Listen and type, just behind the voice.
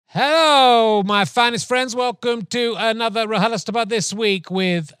Hello, my finest friends. Welcome to another RHLSTP this week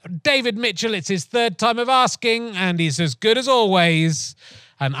with David Mitchell. It's his third time of asking, and he's as good as always.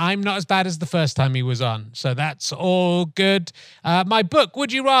 And I'm not as bad as the first time he was on, so that's all good. My book,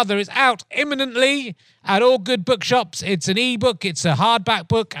 Would You Rather, is out imminently at all good bookshops. It's an ebook, it's a hardback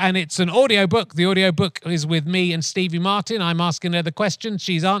book, and it's an audiobook. The audiobook is with me and Stevie Martin. I'm asking her the questions,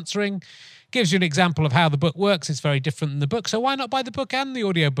 she's answering. Gives you an example of how the book works. It's very different than the book, so why not buy the book and the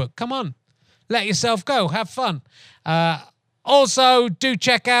audiobook? Come on, let yourself go, have fun. Also, do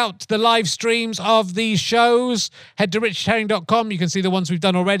check out the live streams of these shows. Head to richherring.com. You can see the ones we've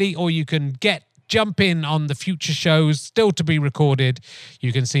done already, or you can jump in on the future shows still to be recorded.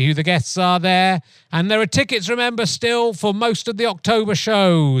 You can see who the guests are there. And there are tickets, remember, still for most of the October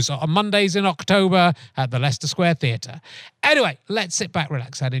shows on Mondays in October at the Leicester Square Theatre. Anyway, let's sit back,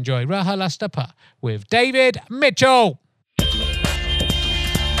 relax, and enjoy RHLSTP with David Mitchell.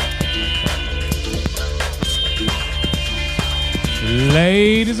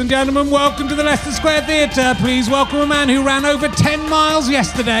 Ladies and gentlemen, welcome to the Leicester Square Theatre. Please welcome a man who ran over 10 miles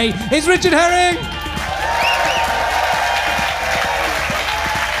yesterday. It's Richard Herring.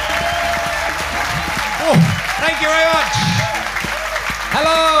 Oh, thank you very much.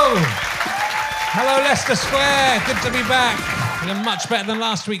 Hello. Hello, Leicester Square. Good to be back. You're much better than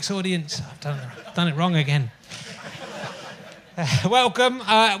last week's audience. I've done it wrong again. Welcome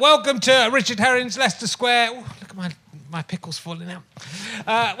to Richard Herring's Leicester Square. Ooh, look at my pickle's falling out.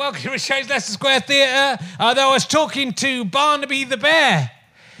 Welcome to Richard's Leicester Square Theatre. Though I was talking to Barnaby the Bear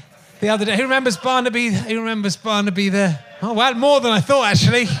the other day. Who remembers Barnaby the... Oh, well, more than I thought,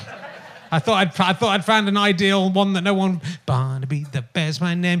 actually. I thought I'd found an ideal one that no one... Barnaby the Bear's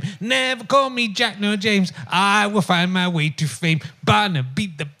my name. Never call me Jack nor James. I will find my way to fame. Barnaby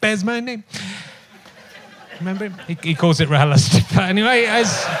the Bear's my name. Remember him? He calls it RHLSTP. Anyway,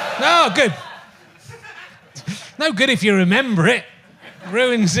 no, good. No good if you remember it.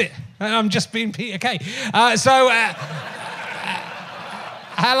 Ruins it. I'm just being Peter Kay.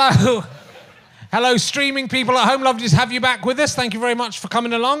 Hello, streaming people at home. Lovely to have you back with us. Thank you very much for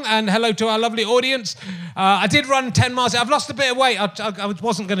coming along. And hello to our lovely audience. I did run 10 miles. I've lost a bit of weight. I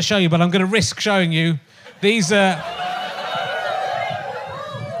wasn't going to show you, but I'm going to risk showing you. These that's,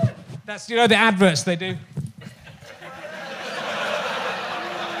 the adverts they do.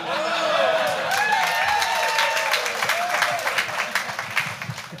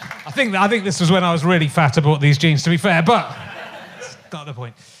 I think this was when I was really fat. I bought these jeans, to be fair, but that's not the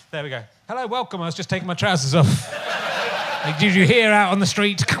point. There we go. Hello, welcome. I was just taking my trousers off. Did you hear out on the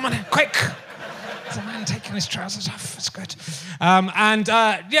street? Come on in, quick. There's a man taking his trousers off. That's good.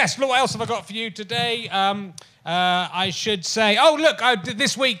 Yes, look, what else have I got for you today? I should say,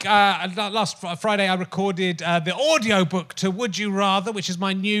 this week, last Friday, I recorded the audiobook to Would You Rather, which is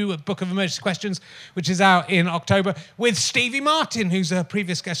my new book of emergency questions, which is out in October, with Stevie Martin, who's a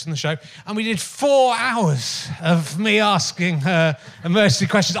previous guest on the show. And we did 4 hours of me asking her emergency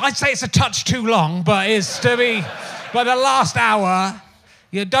questions. I'd say it's a touch too long, but it's to be... But the last hour,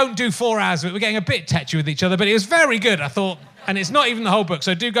 you don't do 4 hours of it. We're getting a bit tetchy with each other, but it was very good, I thought. And it's not even the whole book,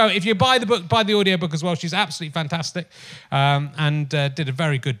 so do go. If you buy the book, buy the audiobook as well. She's absolutely fantastic and did a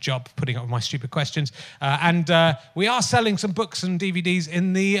very good job putting up with my stupid questions. We are selling some books and DVDs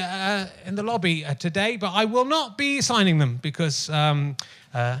in the lobby today, but I will not be signing them because I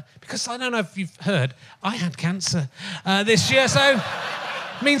don't know if you've heard, I had cancer this year, so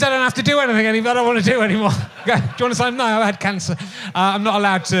it means I don't have to do anything I don't want to do anymore. Do you want to sign? No, I had cancer. I'm not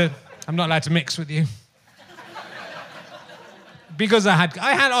allowed to mix with you. Because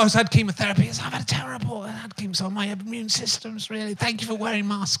I always had chemotherapy. I've had terrible. I had chemo, so my immune system's really... Thank you for wearing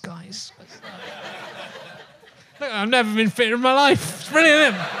masks, guys. Look, I've never been fitter in my life. It's brilliant,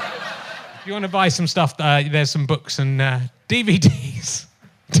 isn't it? If you want to buy some stuff, there's some books and DVDs.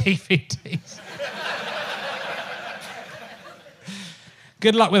 DVDs.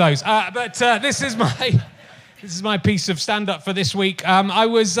 Good luck with those. This is my piece of stand-up for this week.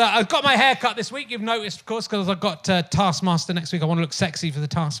 I got my hair cut this week, you've noticed, of course, because I've got Taskmaster next week. I want to look sexy for the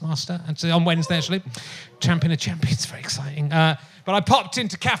Taskmaster. And so on Wednesday, actually. Champion of Champions, very exciting. But I popped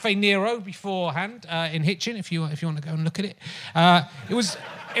into Cafe Nero beforehand in Hitchin, if you want to go and look at it. It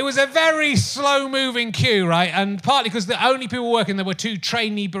was a very slow-moving queue, right? And partly because the only people working there were 2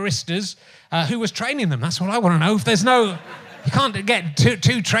 trainee baristas. Who was training them? That's what I want to know. If there's no... You can't get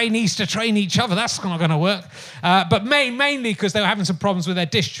two trainees to train each other. That's not going to work. But mainly because they were having some problems with their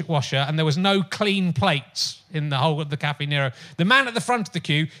dishwasher and there was no clean plates in the whole of the Cafe Nero. The man at the front of the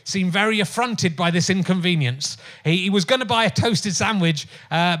queue seemed very affronted by this inconvenience. He was going to buy a toasted sandwich,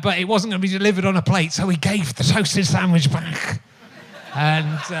 but it wasn't going to be delivered on a plate, so he gave the toasted sandwich back.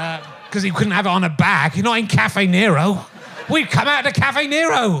 And because he couldn't have it on a bag. You're not in Cafe Nero. We've come out to Cafe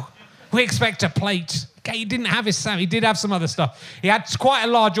Nero. We expect a plate. Okay, he didn't have his salmon. He did have some other stuff. He had quite a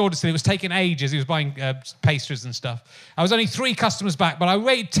large order still. It was taking ages. He was buying pastries and stuff. I was only 3 customers back, but I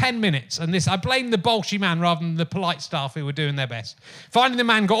waited 10 minutes. And I blamed the bolshy man rather than the polite staff who were doing their best. Finally, the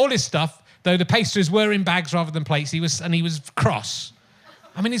man got all his stuff, though the pastries were in bags rather than plates. He was cross.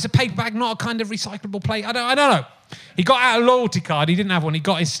 I mean, is a paper bag not a kind of recyclable plate? I don't know. He got out a loyalty card. He didn't have one. He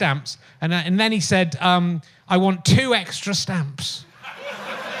got his stamps. And then he said, I want 2 extra stamps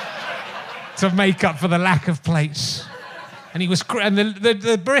to make up for the lack of plates. And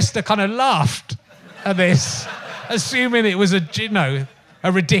the barista kind of laughed at this, assuming it was a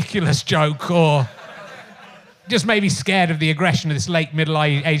ridiculous joke, or just maybe scared of the aggression of this late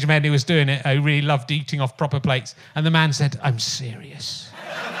middle-aged man who was doing it, who really loved eating off proper plates. And the man said, I'm serious.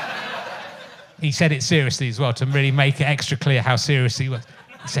 He said it seriously as well, to really make it extra clear how serious he was.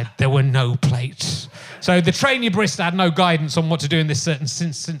 He said, there were no plates. So the trainee barista had no guidance on what to do in this certain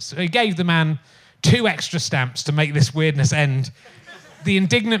instance. He gave the man 2 extra stamps to make this weirdness end. The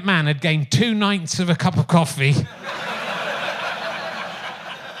indignant man had gained 2/9 of a cup of coffee,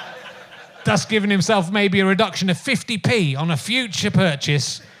 thus giving himself maybe a reduction of 50p on a future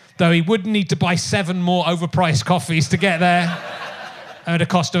purchase, though he would need to buy 7 more overpriced coffees to get there at a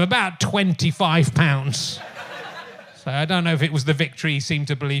cost of about £25. So I don't know if it was the victory he seemed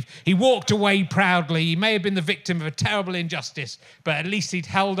to believe. He walked away proudly. He may have been the victim of a terrible injustice, but at least he'd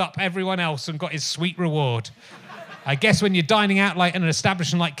held up everyone else and got his sweet reward. I guess when you're dining out like in an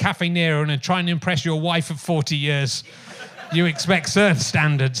establishment like Cafe Nero and trying to impress your wife of 40 years, you expect certain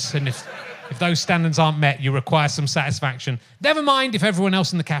standards, and if those standards aren't met, you require some satisfaction. Never mind if everyone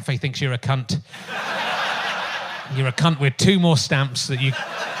else in the cafe thinks you're a cunt. You're a cunt with 2 more stamps that you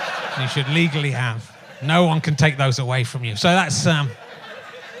should legally have. No one can take those away from you. So that's...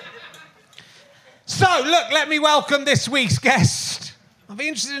 So, look, let me welcome this week's guest. I'd be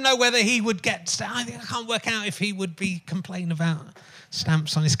interested to know whether he would get... I can't work out if he would be complaining about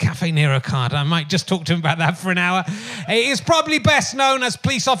stamps on his Cafe Nero card. I might just talk to him about that for an hour. He is probably best known as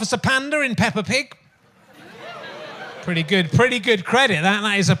Police Officer Panda in Peppa Pig. Pretty good credit, that.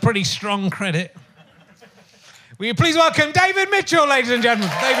 That is a pretty strong credit. Will you please welcome David Mitchell, ladies and gentlemen.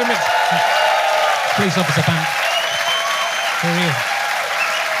 David Mitchell. Police Officer Panda. Here he is.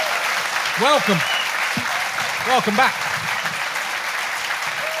 Welcome. Welcome back.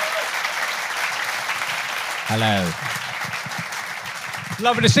 Hello.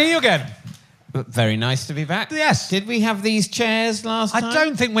 Lovely to see you again. Very nice to be back. Yes. Did we have these chairs last time? I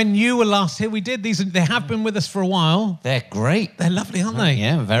don't think when you were last here we did. They have been with us for a while. They're great. They're lovely, aren't they?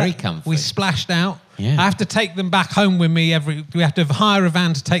 Yeah, very comfy. We splashed out. Yeah. I have to take them back home with me we have to hire a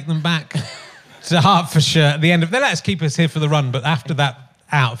van to take them back to Hertfordshire at the end of... They let us keep us here for the run, but after that,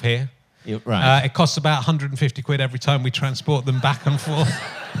 out of here. Right. It costs about 150 quid every time we transport them back and forth.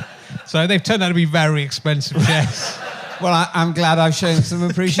 So they've turned out to be very expensive chairs. Well, I'm glad I've shown some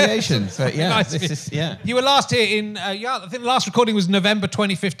appreciation. But yeah, Nice. You were last here in... I think the last recording was November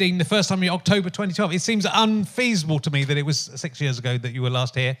 2015. The first time, October 2012. It seems unfeasible to me that it was 6 years ago that you were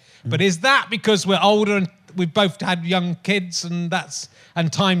last here. But is that because we're older and we've both had young kids and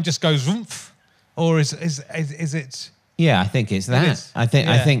time just goes oomph? Or is it... Yeah, I think it's that. I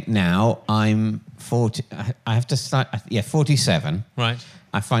think now I'm 40. I have to start... 47. Right.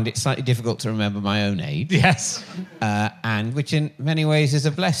 I find it slightly difficult to remember my own age. Yes. And which in many ways is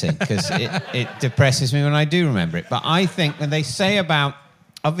a blessing, because it depresses me when I do remember it. But I think when they say about...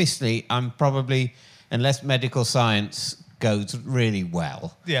 Obviously, I'm probably, unless medical science goes really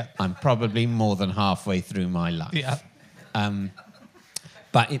well, I'm probably more than halfway through my life. Yeah.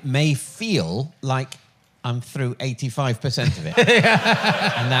 But it may feel like I'm through 85% of it.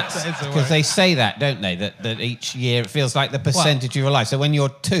 And that's because they say that, don't they? That each year it feels like the percentage of your life. So when you're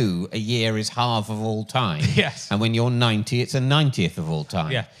 2, a year is half of all time. Yes. And when you're 90, it's a 90th of all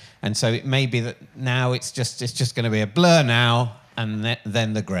time. Yeah. And so it may be that now it's just going to be a blur now, and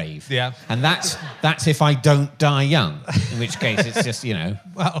then the grave. Yeah. And that's if I don't die young, in which case it's just,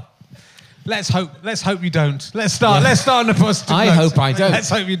 Well, let's hope you don't. Let's start on a positive I note. hope I don't. Let's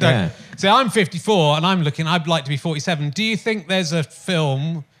hope you don't. Yeah. See, I'm 54 and I'd like to be 47. Do you think there's a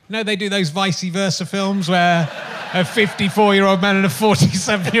film, they do those vice versa films where a 54-year-old man and a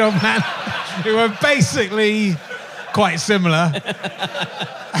 47-year-old man who are basically quite similar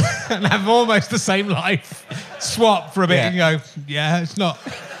and have almost the same life, swap for a bit and go, it's not...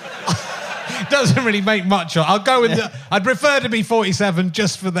 It doesn't really make much of. I'll go with I'd prefer to be 47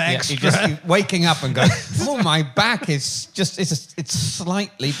 just for the extra. You're just waking up and going, my back is just, it's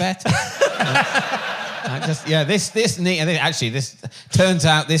slightly better. This knee. Actually, this turns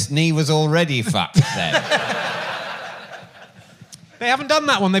out this knee was already fucked then. They haven't done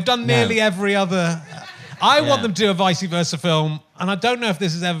that one. They've done nearly every other. I want them to do a vice versa film, and I don't know if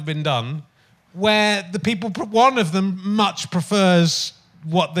this has ever been done, where the people, one of them much prefers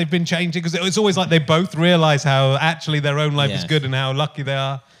what they've been changing, because it's always like they both realise how actually their own life is good and how lucky they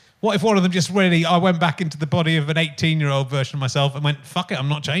are. What if one of them just really, I went back into the body of an 18-year-old version of myself and went, fuck it, I'm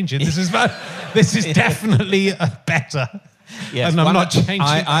not changing. This is this is definitely better. Yes, and I'm not changing.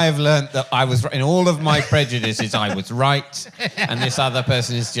 I have learned that I was, in all of my prejudices, I was right, and this other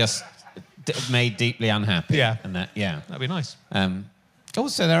person is just made deeply unhappy. Yeah. And that'd be nice.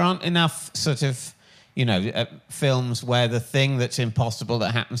 Also, there aren't enough sort of, films where the thing that's impossible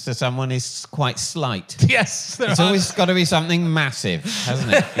that happens to someone is quite slight. Yes, it's always got to be something massive,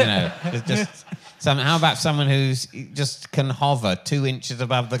 hasn't it? It's just how about someone who's just can hover 2 inches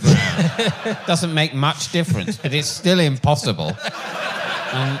above the ground? Doesn't make much difference, but it's still impossible,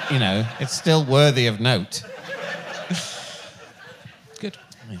 and it's still worthy of note. Good.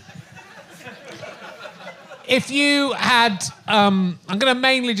 If you had, I'm going to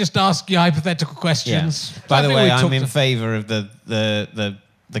mainly just ask you hypothetical questions. Yeah. By the way, I'm in favour of the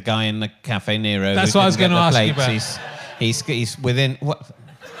guy in the Cafe Nero. That's what I was going to ask you about. He's within what?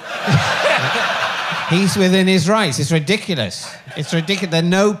 He's within his rights. It's ridiculous. It's ridiculous. There are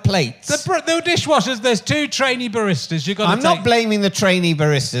no plates. The dishwashers. There's 2 trainee baristas. I'm not blaming the trainee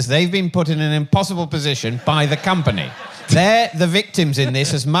baristas. They've been put in an impossible position by the company. They're the victims in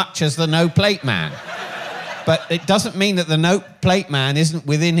this as much as the no plate man. But it doesn't mean that the no plate man isn't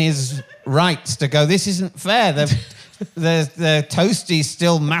within his rights to go, this isn't fair. The toastie's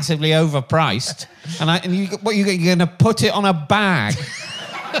still massively overpriced. You're going to put it on a bag.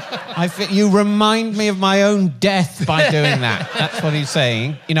 You remind me of my own death by doing that. That's what he's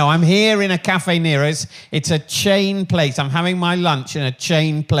saying. I'm here in a Cafe Nero. It's a chain place. I'm having my lunch in a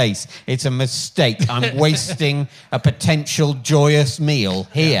chain place. It's a mistake. I'm wasting a potential joyous meal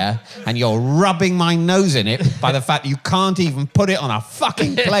here, and you're rubbing my nose in it by the fact you can't even put it on a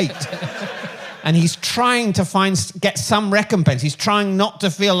fucking plate. And he's trying to get some recompense. He's trying not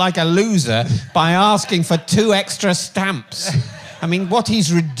to feel like a loser by asking for 2 extra stamps. I mean, what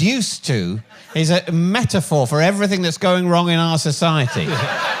he's reduced to is a metaphor for everything that's going wrong in our society.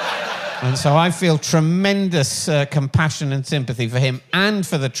 And so I feel tremendous compassion and sympathy for him and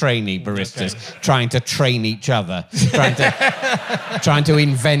for the trainee baristas trying to train each other, trying to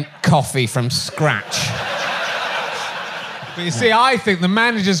invent coffee from scratch. But you see, I think the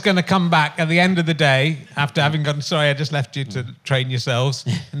manager's going to come back at the end of the day, after having gone, sorry, I just left you to train yourselves,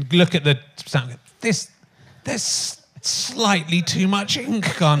 and look at the sound. There's slightly too much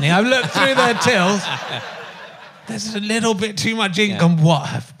ink on here. I've looked through their tills. There's a little bit too much ink on what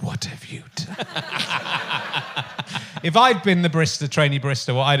have you done? If I'd been the trainee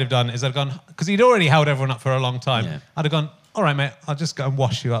barista, what I'd have done is I'd gone, because he'd already held everyone up for a long time. Yeah. I'd have gone, all right, mate, I'll just go and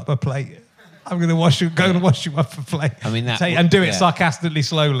wash you up a plate. I'm going to wash you up a plate. I mean, and do it sarcastically,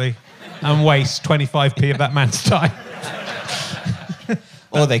 slowly, and waste 25p of that man's time.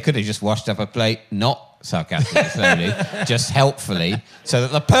 Or they could have just washed up a plate, not sarcastically, slowly, just helpfully, so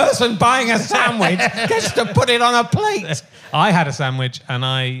that the person buying a sandwich gets to put it on a plate. I had a sandwich, and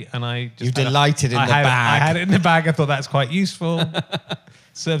I just... You delighted in the bag. I had it in the bag. I thought that's quite useful.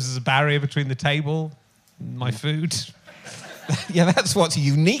 Serves as a barrier between the table and my food. Yeah, that's what's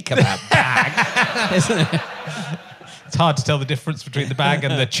unique about bag, isn't it? It's hard to tell the difference between the bag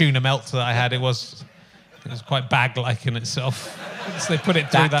and the tuna melt that I had. It was quite bag-like in itself. So they put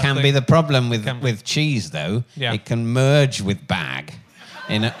it through that can be the problem with cheese, though. Yeah. It can merge with bag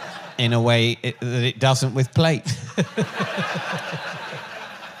in a way that it doesn't with plate.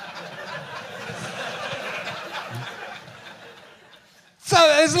 So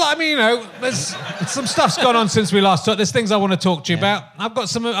there's some stuff's gone on since we last talked. There's things I want to talk to you about. I've got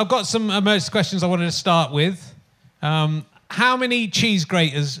some emergency questions I wanted to start with. How many cheese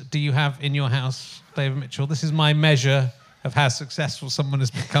graters do you have in your house, David Mitchell? This is my measure of how successful someone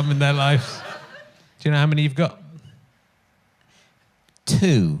has become in their lives. Do you know how many you've got?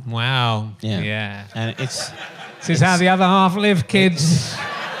 2. Wow. Yeah. And this is how the other half live, kids.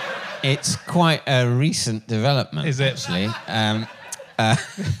 It's quite a recent development. Is it? Actually.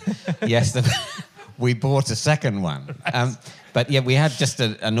 Yes, we bought a second one. But yeah, we had just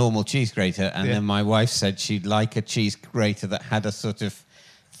a normal cheese grater, and then my wife said she'd like a cheese grater that had a sort of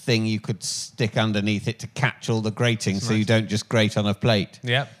thing you could stick underneath it to catch all the grating, so you don't just grate on a plate.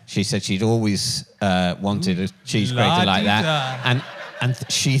 Yeah. She said she'd always wanted a cheese grater like that. And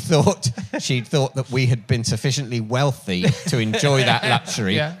she thought that we had been sufficiently wealthy to enjoy that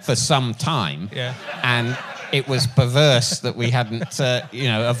luxury for some time. Yeah. And it was perverse that we hadn't,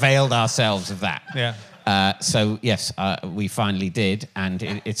 availed ourselves of that. Yeah. So, yes, we finally did, and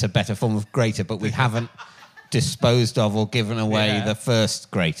it's a better form of grater, but we haven't disposed of or given away the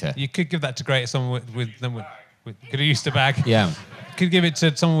first grater. You could give that to grater someone with could have used a bag. Yeah. Could give it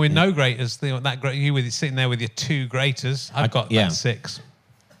to someone with no graters. You sitting there with your 2 graters. I've got about 6.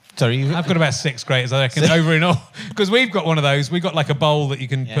 Sorry, I've got about 6 graters, I reckon, over in all. Because we've got one of those. We've got like a bowl that you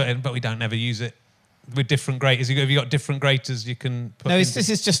can put in, but we don't ever use it. With different graters, if you've got different graters, you can put. No, this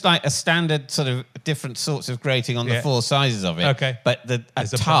is just like a standard sort of different sorts of grating on the 4 sizes of it. Okay. But a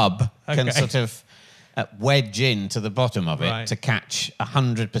tub can sort of wedge into the bottom of it to catch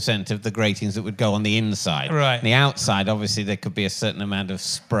 100% of the gratings that would go on the inside. Right. On the outside, obviously, there could be a certain amount of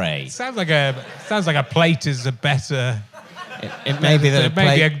spray. Sounds like a plate is a better. It may be that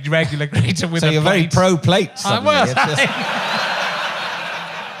a regular grater with. So a you're plate. very pro plate. Suddenly.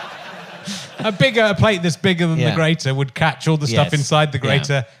 A plate that's bigger than the grater would catch all the stuff inside the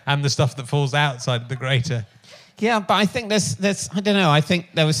grater and the stuff that falls outside the grater. Yeah, but I think there's I don't know. I think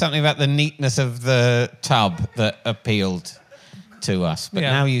there was something about the neatness of the tub that appealed to us. But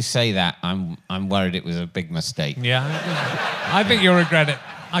now you say that, I'm worried it was a big mistake. Yeah, I think you'll regret it.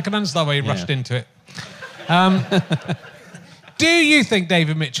 I can understand why you rushed into it. Do you think,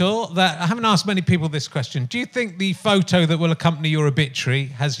 David Mitchell, that I haven't asked many people this question, do you think the photo that will accompany your obituary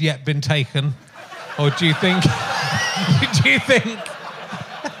has yet been taken? Or do you think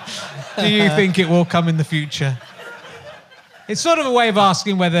it will come in the future? It's sort of a way of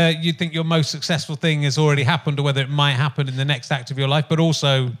asking whether you think your most successful thing has already happened or whether it might happen in the next act of your life, but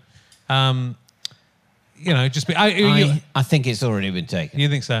also, just be... I think it's already been taken. You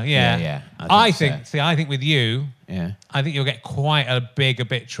think so? Yeah. Yeah. I think with you, I think you'll get quite a big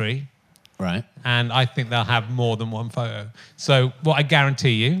obituary. Right. And I think they'll have more than one photo. So what I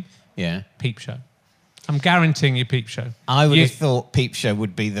guarantee you, Peep Show. I'm guaranteeing you Peep Show. I would have thought Peep Show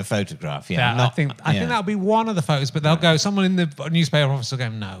would be the photograph. Yeah. I think that'll be one of the photos, but they'll go, someone in the newspaper office will go,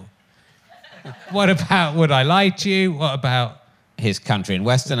 no. What about Would I Lie to You? What about... his country and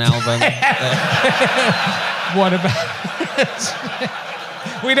western album? What about...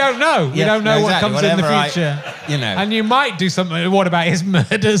 We don't know. We don't know what comes in the future. And you might do something. What about his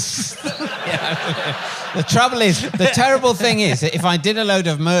murders? The trouble is, the terrible thing is that if I did a load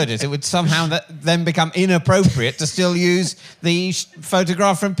of murders, it would somehow then become inappropriate to still use the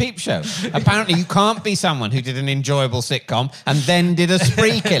photograph from Peep Show. Apparently, you can't be someone who did an enjoyable sitcom and then did a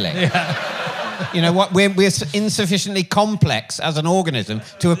spree killing. You know what? We're insufficiently complex as an organism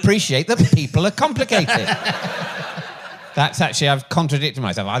to appreciate that people are complicated. That's actually, I've contradicted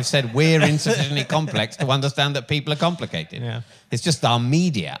myself. I've said we're insufficiently complex to understand that people are complicated. Yeah. It's just our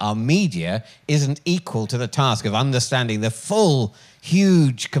media. Our media isn't equal to the task of understanding the full,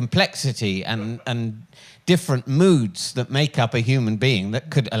 huge complexity and different moods that make up a human being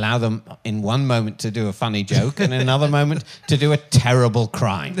that could allow them in one moment to do a funny joke and in another moment to do a terrible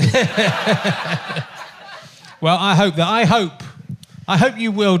crime. Well, I hope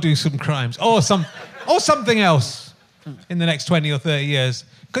you will do some crimes or something else in the next 20 or 30 years.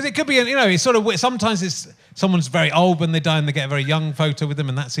 Because it could be, it's sort of, sometimes it's someone's very old when they die and they get a very young photo with them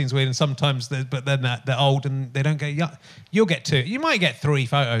and that seems weird. And sometimes, but then they're old and they don't get young. You'll get 2. You might get 3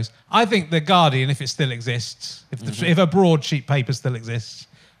 photos. I think The Guardian, if it still exists, if a broadsheet paper still exists,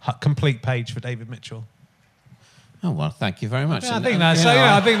 complete page for David Mitchell. Oh, well, thank you very much. Yeah, I think that's...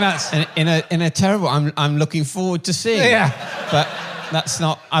 I think that's... In a terrible... I'm looking forward to seeing it. But that's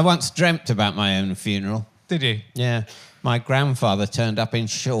not... I once dreamt about my own funeral. Did you? Yeah. My grandfather turned up in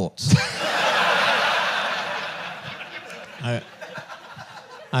shorts. I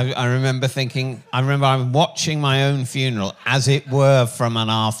remember thinking... I'm watching my own funeral, as it were, from an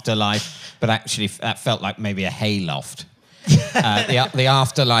afterlife, but actually that felt like maybe a hayloft. The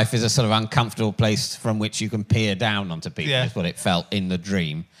afterlife is a sort of uncomfortable place from which you can peer down onto people. That's what it felt in the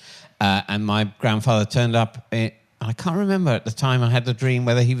dream. And my grandfather turned up. I can't remember at the time I had the dream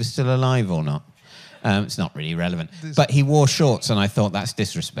whether he was still alive or not. It's not really relevant. But he wore shorts, and I thought that's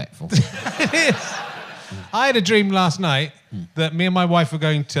disrespectful. It is. I had a dream last night that me and my wife were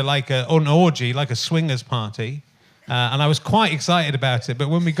going to an orgy, like a swingers party. And I was quite excited about it. But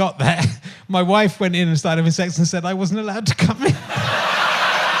when we got there, my wife went in and started having sex and said I wasn't allowed to come in.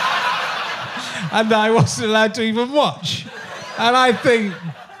 And I wasn't allowed to even watch. And I think...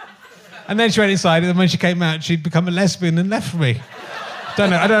 And then she went inside, and when she came out, she'd become a lesbian and left me.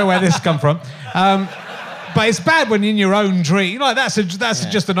 I don't know where this has come from. But it's bad when in your own dream. Like that's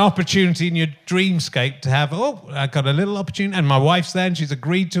just an opportunity in your dreamscape to have. Oh, I got a little opportunity, and my wife's there, and she's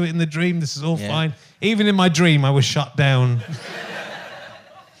agreed to it in the dream. This is all fine. Even in my dream, I was shut down.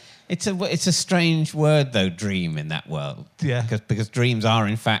 It's a strange word though, dream, in that world. Yeah. Because dreams are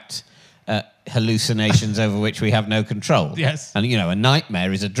in fact hallucinations over which we have no control. Yes. And a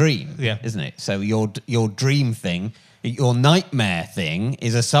nightmare is a dream. Yeah. Isn't it? So your dream thing. Your nightmare thing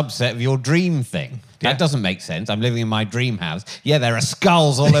is a subset of your dream thing. That doesn't make sense. I'm living in my dream house. Yeah, there are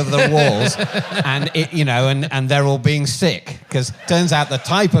skulls all over the walls, and they're all being sick. Because turns out the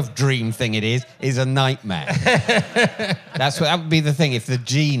type of dream thing it is a nightmare. That would be the thing. If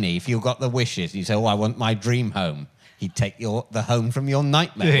you got the wishes, you say, "Oh, I want my dream home." He'd take the home from your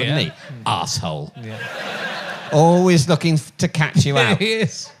nightmare, wouldn't he? Arsehole. Yeah. Always looking to catch you out. He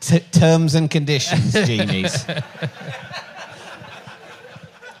is. Terms and conditions, genies.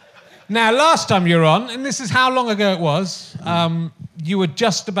 Now, last time you were on, and this is how long ago it was, you were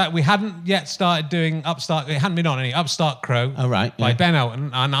just about, we hadn't yet started doing Upstart, it hadn't been on any, Upstart Crow by Ben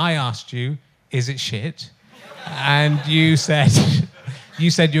Elton, and I asked you, is it shit? And you said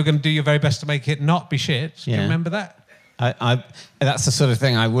you were going to do your very best to make it not be shit. Do you remember that? That's the sort of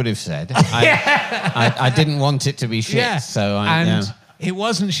thing I would have said. I didn't want it to be shit, it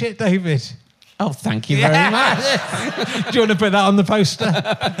wasn't shit, David. Oh, thank you very much. Do you want to put that on the poster?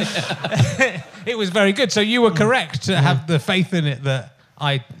 It was very good. So you were correct to have the faith in it that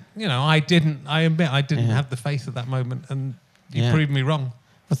I didn't have the faith at that moment, and you proved me wrong.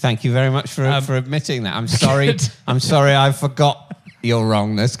 Well, thank you very much for admitting that. I'm sorry. I'm sorry I forgot your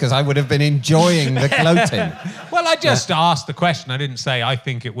wrongness, because I would have been enjoying the gloating. Well, I just asked the question. I didn't say I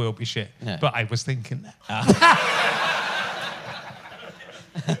think it will be shit, but I was thinking that.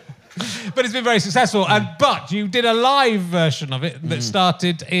 But it's been very successful. But you did a live version of it that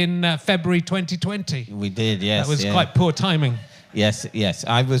started in February 2020. We did, yes. That was quite poor timing. Yes.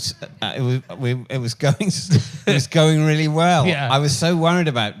 I was. It was going really well. Yeah. I was so worried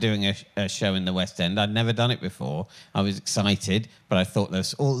about doing a show in the West End. I'd never done it before. I was excited, but I thought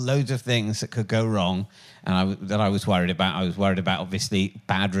there's loads of things that could go wrong, and that I was worried about. I was worried about obviously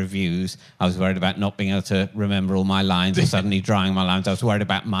bad reviews. I was worried about not being able to remember all my lines or suddenly drying my lines. I was worried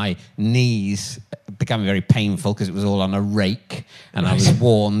about my knees becoming very painful because it was all on a rake, and I was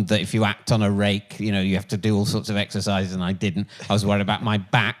warned that if you act on a rake, you have to do all sorts of exercises, and I didn't. I was worried about my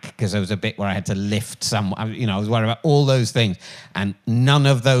back because there was a bit where I had to lift some. I was worried about all those things, and none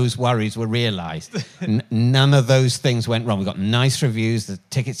of those worries were realised. None of those things went wrong. We got nice reviews. The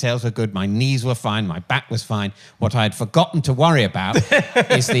ticket sales were good. My knees were fine. My back was fine. What I had forgotten to worry about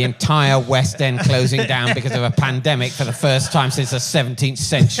is the entire West End closing down because of a pandemic for the first time since the 17th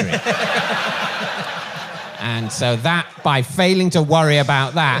century. And so by failing to worry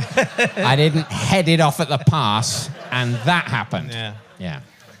about that, I didn't head it off at the pass, and that happened. Yeah.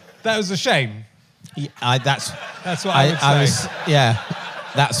 That was a shame. That's what I would say.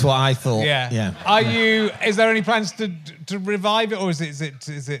 That's what I thought. Yeah. Is there any plans to revive it, or is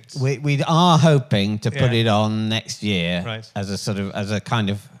it? We are hoping to put it on next year, as a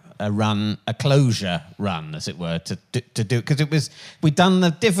closure run, as it were, to do, because we'd done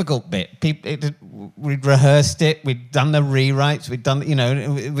the difficult bit. We'd rehearsed it, we'd done the rewrites,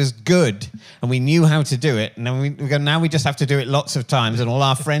 it was good, and we knew how to do it. And then we go, now we just have to do it lots of times, and all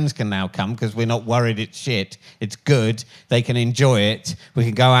our friends can now come because we're not worried it's shit. It's good. They can enjoy it. We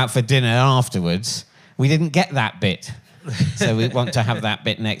can go out for dinner afterwards. We didn't get that bit. So we want to have that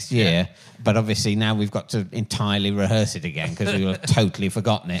bit next year. But obviously now we've got to entirely rehearse it again because we will have totally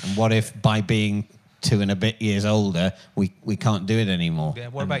forgotten it. And what if by being 2 and a bit years older, we can't do it anymore? Yeah,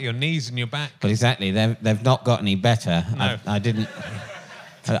 what about your knees and your back? Well, exactly. They've not got any better. No. I didn't...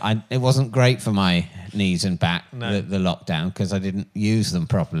 it wasn't great for my knees and back, the lockdown, because I didn't use them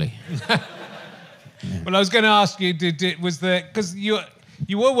properly. Well, I was going to ask you, because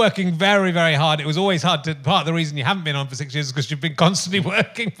you were working very, very hard. It was always hard part of the reason you haven't been on for 6 years is because you've been constantly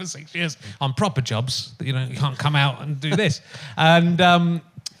working for 6 years on proper jobs. You can't come out and do this. And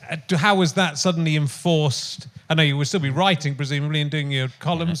how was that suddenly enforced? I know you would still be writing, presumably, and doing your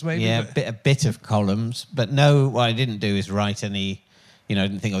columns, maybe. Yeah, a bit of columns. But no, what I didn't do is write any... I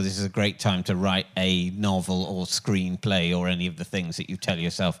didn't think, this is a great time to write a novel or screenplay or any of the things that you tell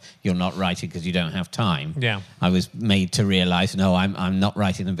yourself you're not writing because you don't have time. Yeah. I was made to realise, no, I'm not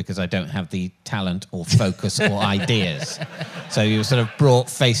writing them because I don't have the talent or focus or ideas. So you were sort of brought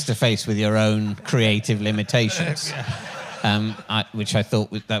face to face with your own creative limitations, which I thought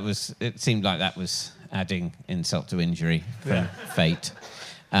it seemed like that was adding insult to injury from fate.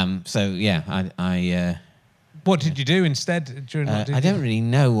 What did you do instead during? I don't really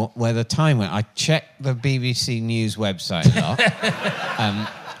know where the time went. I checked the BBC News website a lot.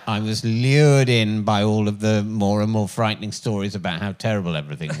 I was lured in by all of the more and more frightening stories about how terrible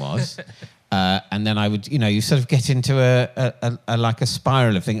everything was. And then I would, you sort of get into a like a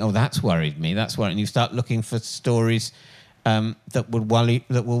spiral of thinking, oh, that's worried me, that's worried. And you start looking for stories that will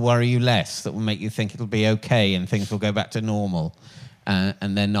worry you less, that will make you think it'll be okay and things will go back to normal.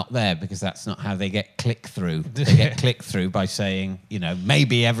 And they're not there because that's not how they get click-through. They get click-through by saying,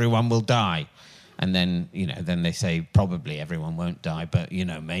 maybe everyone will die. And then, then they say probably everyone won't die, but,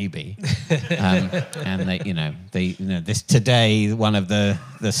 maybe. And they, this Today, one of the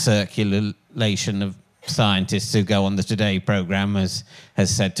circulation of scientists who go on the Today programme has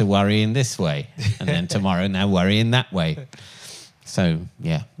said to worry in this way. And then tomorrow, now worry in that way. So,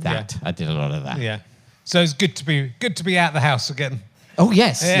 I did a lot of that. Yeah. So it's good to be out the house again. Oh,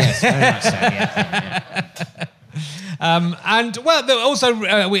 yes, very much so, yeah. And also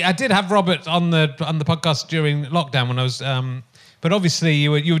I did have Robert on the podcast during lockdown when I was, but obviously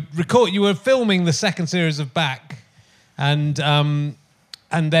you were filming the second series of Back, and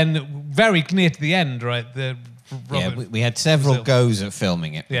then very near to the end, right? We had several goes at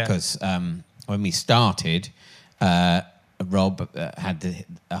filming it because when we started, Rob had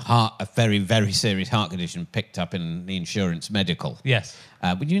a very, very serious heart condition picked up in the insurance medical. Yes.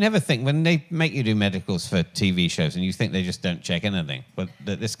 But you never think, when they make you do medicals for TV shows and you think they just don't check anything. But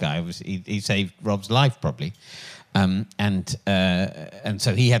this guy, he saved Rob's life probably. And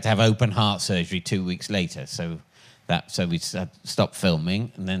so he had to have open heart surgery 2 weeks later. So we stopped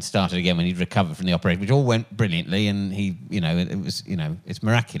filming and then started again when he'd recovered from the operation, which all went brilliantly. And it's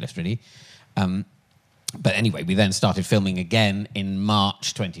miraculous really. But anyway, we then started filming again in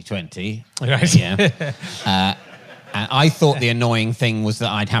March 2020. Right. Yeah. And I thought the annoying thing was that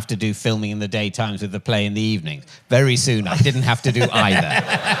I'd have to do filming in the daytimes with the play in the evenings. Very soon, I didn't have to do either.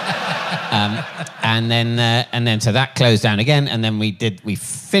 And then so that closed down again. And then we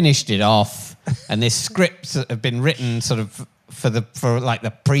finished it off. And this script had been written sort of for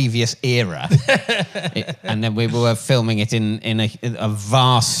the previous era. And then we were filming it in a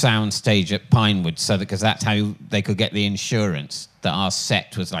vast sound stage at Pinewood, because that's how they could get the insurance. That our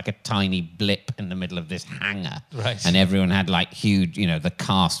set was like a tiny blip in the middle of this hangar. Right. And everyone had like huge, the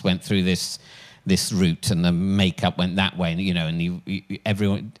cast went through this route and the makeup went that way. And,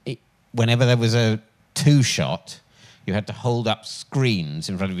 everyone, whenever there was a two-shot, you had to hold up screens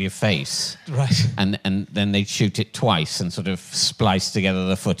in front of your face. Right. And then they'd shoot it twice and sort of splice together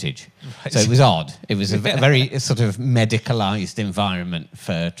the footage. Right. So it was odd. It was a very sort of medicalised environment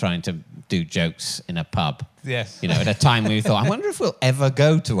for trying to do jokes in a pub. Yes. At a time when we thought, I wonder if we'll ever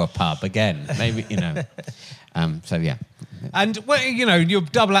go to a pub again. Maybe, So, yeah. And, your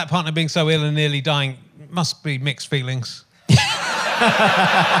double act partner being so ill and nearly dying must be mixed feelings.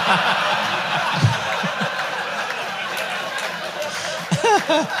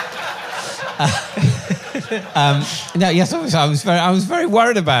 Yes, obviously, I was very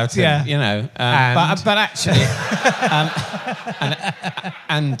worried about him, but actually,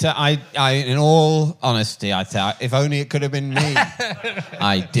 I, in all honesty, I thought if only it could have been me.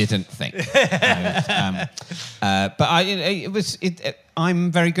 I didn't think.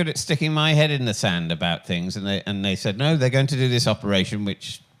 I'm very good at sticking my head in the sand about things, and they said no, they're going to do this operation,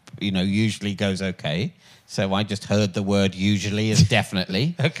 which usually goes okay. So I just heard the word usually as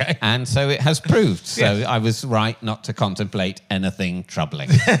definitely. Okay. And so it has proved. So Yes. I was right not to contemplate anything troubling.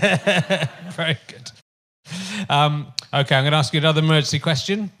 Very good. Okay, I'm going to ask you another emergency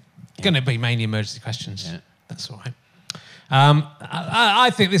question. Going to be mainly emergency questions. Yeah. That's all right. I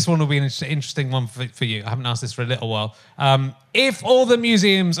think this one will be an interesting one for you. I haven't asked this for a little while. If all the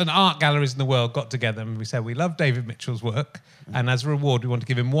museums and art galleries in the world got together and we said we love David Mitchell's work, and as a reward we want to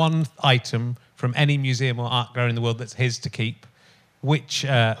give him one item from any museum or art gallery in the world that's his to keep, which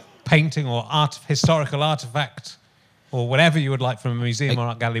painting or historical artifact or whatever you would like from a museum or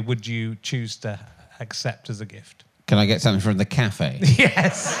art gallery would you choose to accept as a gift? Can I get something from the cafe?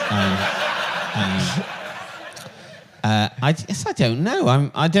 Yes. I don't know.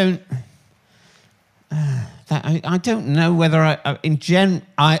 I don't know whether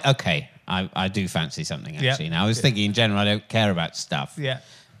I do fancy something actually. Yeah. Now I was thinking in general I don't care about stuff. Yeah.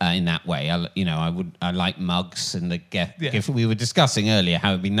 In that way, I like mugs and the gift. We were discussing earlier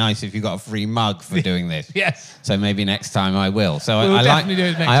how it'd be nice if you got a free mug for doing this. Yes. So maybe next time I will. So We'll definitely do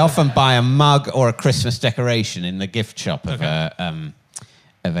it next I time. often buy a mug or a Christmas decoration in the gift shop of a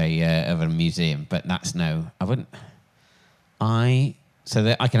museum, but that's no. I wouldn't. So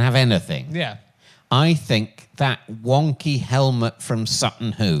that I can have anything. Yeah. I think that wonky helmet from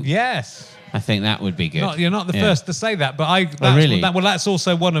Sutton Hoo. Yes. I think that would be good. You're not the first to say that, but really? That's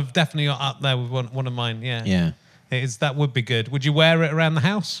also definitely up there with one of mine. Yeah. Yeah. That would be good. Would you wear it around the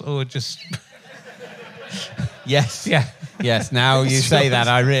house or just? Yes. Yeah. Yes. Now you say that,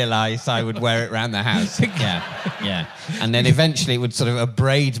 I realise I would wear it around the house. Yeah. And then eventually it would sort of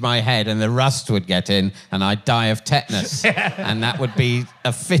abrade my head, and the rust would get in, and I'd die of tetanus. And that would be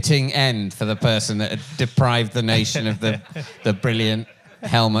a fitting end for the person that had deprived the nation of the brilliant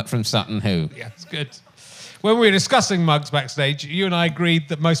helmet from Sutton Hoo. Yeah, it's good. When we were discussing mugs backstage, you and I agreed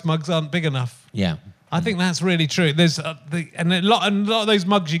that most mugs aren't big enough. Yeah. I think that's really true. There's a lot of those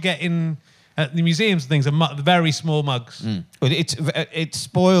mugs you get in at the museums and things are very small mugs. Well, it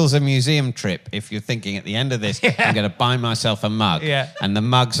spoils a museum trip if you're thinking at the end of this, I'm going to buy myself a mug. Yeah. And the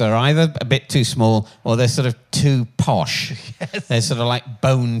mugs are either a bit too small or they're sort of too posh. Yes. They're sort of like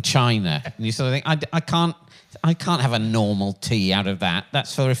bone china. And you sort of think, I can't have a normal tea out of that.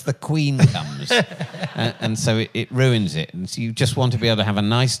 That's for if the Queen comes. And so it ruins it. And so you just want to be able to have a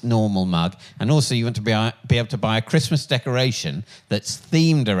nice normal mug. And also you want to be able to buy a Christmas decoration that's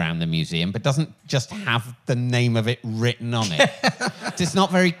themed around the museum, but doesn't just have the name of it written on it. It's not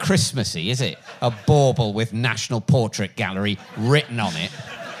very Christmassy, is it? A bauble with National Portrait Gallery written on it.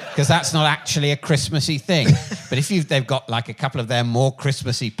 Because that's not actually a Christmassy thing. But if they've got like a couple of their more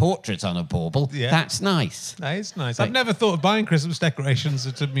Christmassy portraits on a bauble, that's nice. That is nice. I've never thought of buying Christmas decorations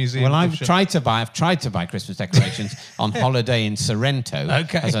at a museum. Well, I've tried to buy Christmas decorations on holiday in Sorrento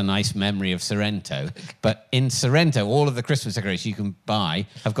as a nice memory of Sorrento. But in Sorrento, all of the Christmas decorations you can buy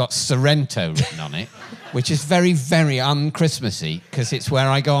have got Sorrento written on it, which is very, very un-Christmassy because it's where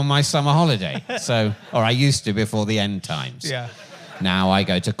I go on my summer holiday. Or I used to before the end times. Yeah. Now I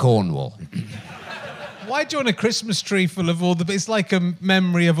go to Cornwall. Why do you want a Christmas tree full of all the... It's like a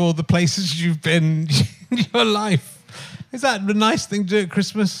memory of all the places you've been in your life. Is that a nice thing to do at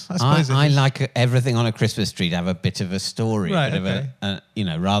Christmas? I suppose I like everything on a Christmas tree to have a bit of a story. Right,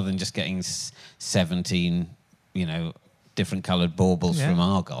 rather than just getting 17, different coloured baubles from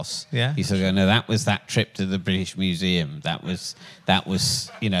Argos. Yeah. You sort of go, no, that was that trip to the British Museum. That was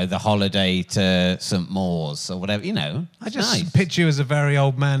the holiday to St. Mawes or whatever, I just picture you as a very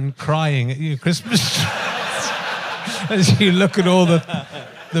old man crying at your Christmas tree as you look at all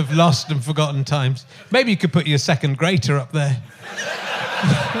the lost and forgotten times. Maybe you could put your second grater up there.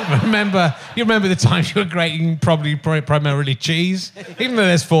 You remember the times you were grating probably primarily cheese? Even though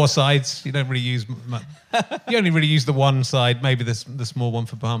there's 4 sides, you don't really use much. You only really use the one side, maybe the small one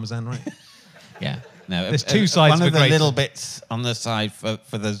for Parmesan, right? Yeah. No, there's 2 sides one for of the little bits on the side for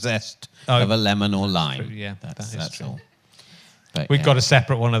the zest of a lemon or lime. True, yeah, that's true. All. But, We've got a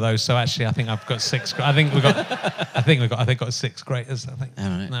separate one of those, so actually, I think I've got 6. I think got 6 graters. I think. All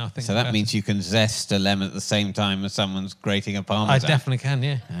right. No, I think so that means you can zest a lemon at the same time as someone's grating a Parmesan. I definitely can.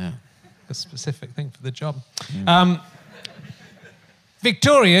 Yeah. A specific thing for the job.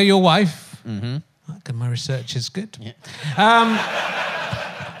 Victoria, your wife. Mm-hmm. My research is good. Yeah.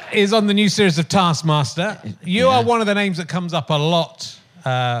 Is on the new series of Taskmaster. You are one of the names that comes up a lot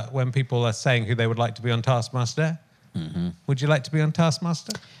when people are saying who they would like to be on Taskmaster. Mm-hmm. Would you like to be on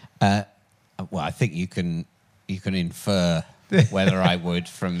Taskmaster? Well, I think you can infer whether I would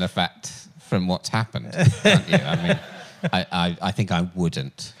from what's happened, can't you? I mean, I think I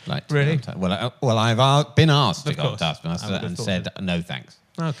wouldn't like to. Really? Well, I've been asked to go on Taskmaster and said no thanks.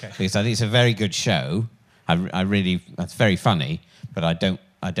 Okay. Because I think it's a very good show. I really, it's very funny, but I don't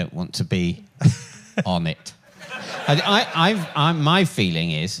want to be on it. My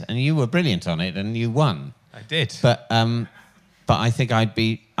feeling is, and you were brilliant on it, and you won. I did. But I think I'd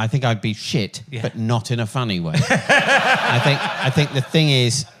be shit, but not in a funny way. I think the thing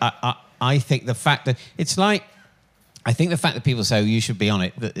is, I think the fact that it's like, I think the fact that people say, oh, you should be on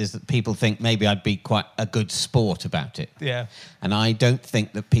it, is that people think maybe I'd be quite a good sport about it. Yeah. And I don't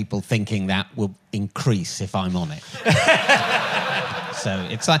think that people thinking that will increase if I'm on it. So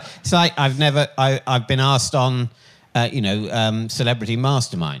it's like I've been asked on, Celebrity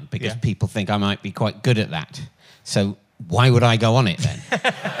Mastermind because people think I might be quite good at that. So why would I go on it then?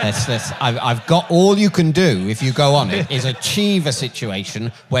 I've got all you can do if you go on it is achieve a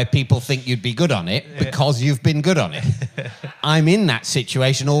situation where people think you'd be good on it because you've been good on it. I'm in that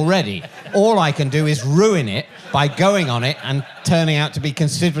situation already. All I can do is ruin it by going on it and turning out to be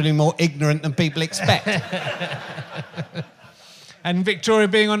considerably more ignorant than people expect. And Victoria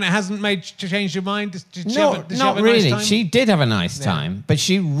being on it hasn't changed your mind? Did she have a really. nice time? She did have a nice time, but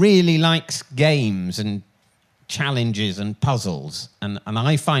she really likes games and challenges and puzzles, and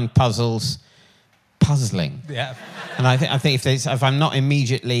I find puzzles puzzling. Yeah. And I think if I'm not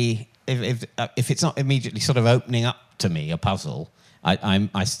immediately if it's not immediately sort of opening up to me a puzzle,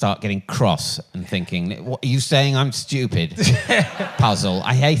 I start getting cross and thinking, what are you saying? I'm stupid. Puzzle.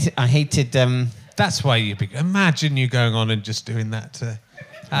 I hated. That's why imagine you going on and just doing that to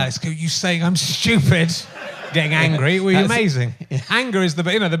Alex. You saying I'm stupid, getting angry. It would be amazing. Yeah. Anger is the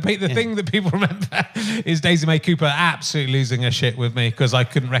thing that people remember is Daisy May Cooper absolutely losing her shit with me because I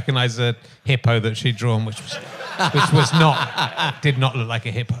couldn't recognise a hippo that she'd drawn, which did not look like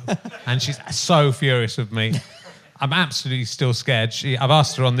a hippo, and she's so furious with me. I'm absolutely still scared. I've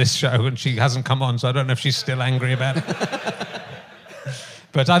asked her on this show and she hasn't come on, so I don't know if she's still angry about it.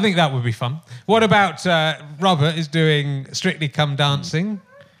 But I think that would be fun. What about Robert is doing Strictly Come Dancing?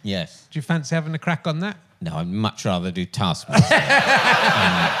 Yes. Do you fancy having a crack on that? No, I'd much rather do Taskmaster.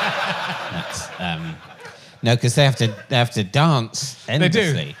 No, because they have to dance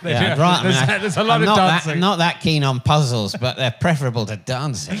endlessly. They do. There's a lot of dancing. I'm not that keen on puzzles, but they're preferable to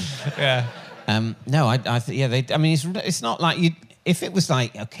dancing. Yeah. No, it's not like you. If it was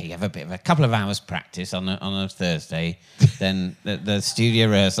like, okay, you have a couple of hours practice on a Thursday, then the studio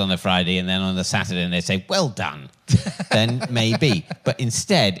rehearsal on a Friday, and then on the Saturday, and they say, well done, then maybe. But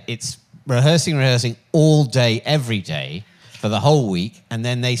instead, it's rehearsing all day, every day, for the whole week, and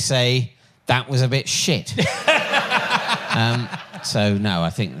then they say, that was a bit shit. So, no,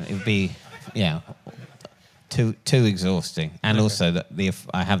 I think it would be, too exhausting. And also,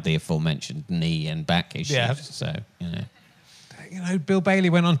 I have the aforementioned knee and back issues, so, Bill Bailey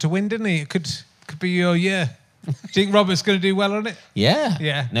went on to win, didn't he? It could be your year. Do you think Robert's going to do well on it? Yeah.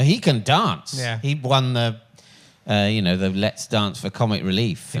 Yeah. No, he can dance. Yeah. He won the Let's Dance for Comic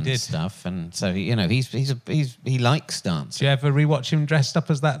Relief and stuff, and so he likes dance. Do you ever rewatch him dressed up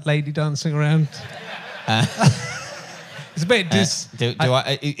as that lady dancing around? It's a bit.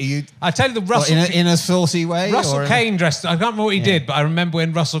 I tell you, the Russell in a saucy way. Russell Kane dressed. I can't remember what he did, but I remember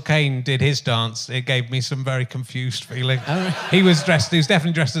when Russell Kane did his dance, it gave me some very confused feeling. He was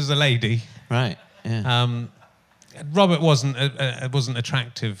definitely dressed as a lady. Right. Yeah. Robert wasn't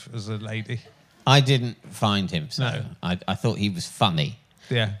attractive as a lady. I didn't find him so. No. I thought he was funny.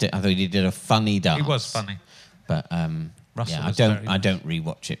 Yeah. I thought he did a funny dance. He was funny. But Russell I don't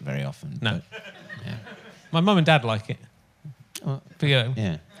rewatch it very often. No. But, yeah. My mum and dad like it. Well, But, if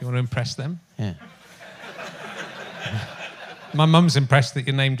yeah. you want to impress them. Yeah. My mum's impressed that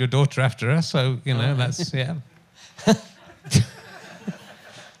you named your daughter after her, so, that's, yeah.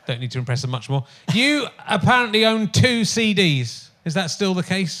 Don't need to impress them much more. You apparently own 2 CDs. Is that still the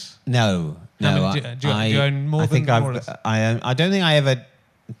case? No. Do you own more than more? I don't think I ever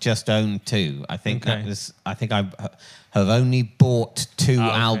just owned 2. I think I have only bought 2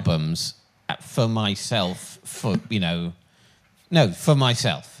 albums for myself for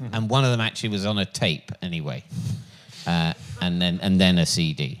myself, and one of them actually was on a tape anyway, and then a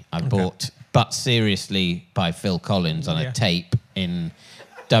CD. I bought But Seriously by Phil Collins on a tape in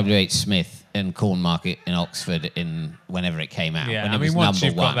W.H. Smith in Cornmarket in Oxford in whenever it came out. Yeah, when it was once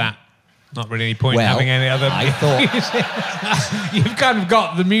you've got that, not really any point having any other. I thought you've kind of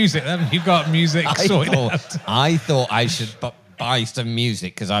got the music, haven't you? You've got music sorted out. I thought I should buy some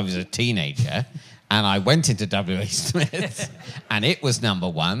music because I was a teenager. And I went into W.H. Smith, and it was number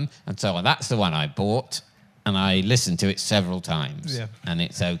 1. And so that's the one I bought, and I listened to it several times. Yeah. And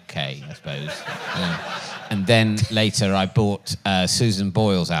it's okay, I suppose. And then later I bought Susan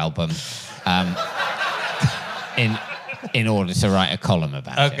Boyle's album in order to write a column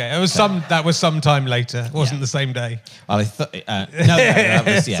about it. Okay, that was some time later. It wasn't the same day. Well, I thought... that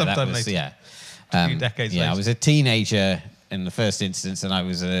was... Yeah, sometime later. Yeah. A few decades later. I was a teenager in the first instance, and I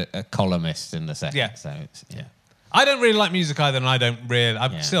was a columnist in the second. Yeah. So it's, I don't really like music either, and I don't really.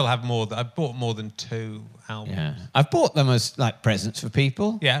 Still have more. I've bought more than 2 albums. Yeah, I've bought them as like presents for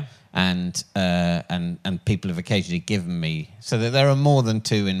people. Yeah. And people have occasionally given me, so that there are more than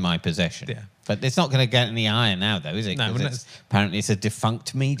 2 in my possession. Yeah. But it's not going to get any higher now, though, is it? No. Apparently, it's a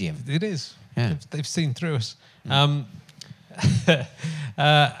defunct medium. It is. Yeah. They've seen through us. I'm going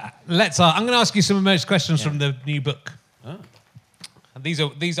to ask you some emergency questions from the new book. Oh. And these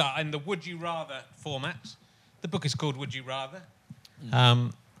are in the Would You Rather format. The book is called Would You Rather.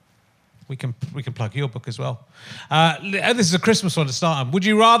 We can plug your book as well. This is a Christmas one to start on. Would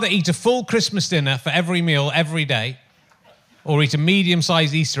you rather eat a full Christmas dinner for every meal every day, or eat a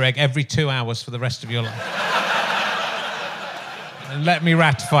medium-sized Easter egg every 2 hours for the rest of your life? And let me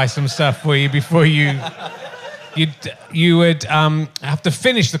ratify some stuff for you before you would have to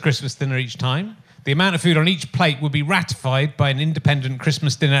finish the Christmas dinner each time. The amount of food on each plate would be ratified by an independent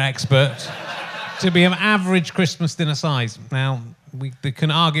Christmas dinner expert to be an average Christmas dinner size. Now, they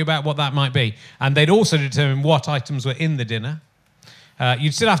can argue about what that might be. And they'd also determine what items were in the dinner.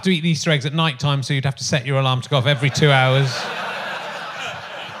 You'd still have to eat the Easter eggs at night time, so you'd have to set your alarm to go off every 2 hours.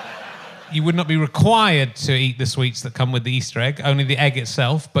 You would not be required to eat the sweets that come with the Easter egg, only the egg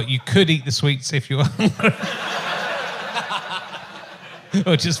itself, but you could eat the sweets if you were hungry.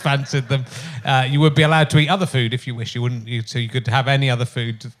 Or just fancied them. You would be allowed to eat other food if you wish. So you could have any other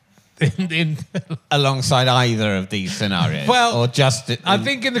food alongside either of these scenarios. Well, or just I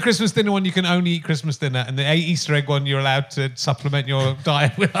think in the Christmas dinner one you can only eat Christmas dinner, and the Easter egg one you're allowed to supplement your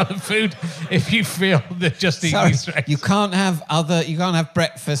diet with other food if you feel that just eating Easter eggs. You can't have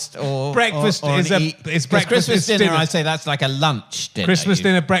breakfast or breakfast or is breakfast. Christmas dinner. I say that's like a lunch dinner. Christmas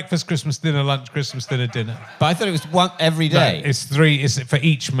dinner, breakfast, Christmas dinner, lunch, Christmas dinner, dinner. But I thought it was one every day. No, it's 3. It's for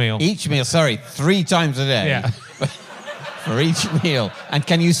each meal. Each meal. Sorry, 3 times a day. Yeah. For each meal. And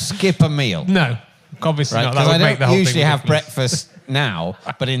can you skip a meal? No, obviously not. Because I don't usually have ridiculous. breakfast now,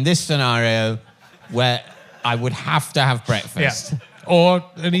 but in this scenario where I would have to have breakfast. Yeah. Or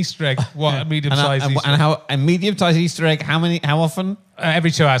an Easter egg. What, a medium-sized Easter egg. A medium-sized Easter egg, how often?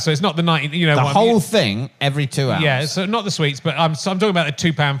 Every 2 hours. So it's not the 90, The whole thing every 2 hours. Yeah, so not the sweets, but I'm talking about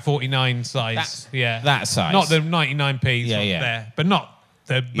the £2.49 size. That size. Not the 99p there, but not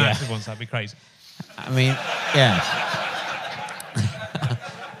the massive ones. That'd be crazy. I mean, yeah.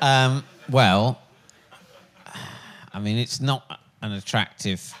 Well, I mean, it's not an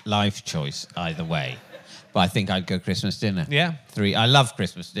attractive life choice either way, but I think I'd go Christmas dinner. Yeah. 3. I love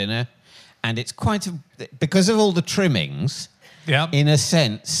Christmas dinner, and it's because of all the trimmings. Yeah. In a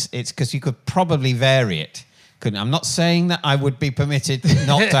sense, it's because you could probably vary it. I'm not saying that I would be permitted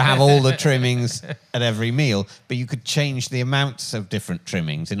not to have all the trimmings at every meal, but you could change the amounts of different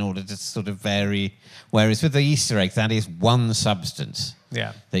trimmings in order to sort of vary. Whereas with the Easter egg, that is one substance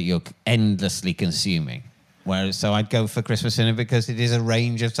that you're endlessly consuming. So I'd go for Christmas dinner because it is a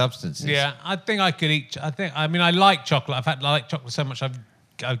range of substances. Yeah, I think I could eat. I mean, I like chocolate. I like chocolate so much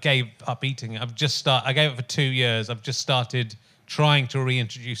I gave up eating it. I gave it for 2 years. I've just started trying to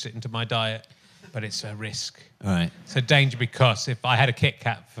reintroduce it into my diet, but it's a risk. Right. It's a danger because if I had a Kit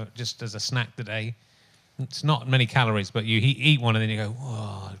Kat just as a snack today, it's not many calories, but you eat one and then you go,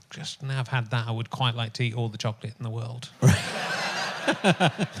 whoa, just now I've had that, I would quite like to eat all the chocolate in the world.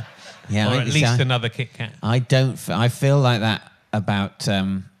 Yeah, or at least another Kit Kat. I feel like that about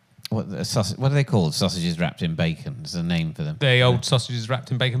what are they called? Sausages wrapped in bacon. There's a name for them. The old sausages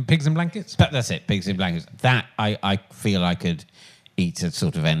wrapped in bacon, pigs in blankets. That's it, pigs in blankets. That I feel I could eat a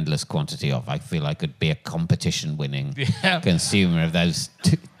sort of endless quantity of. I feel I could be a competition-winning consumer of those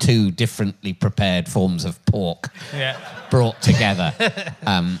two differently prepared forms of pork brought together.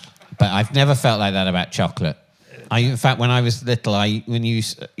 But I've never felt like that about chocolate. In fact, when I was little, I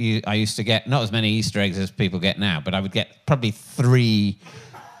used to get not as many Easter eggs as people get now, but I would get probably 3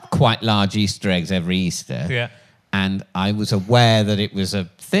 quite large Easter eggs every Easter. Yeah. And I was aware that it was a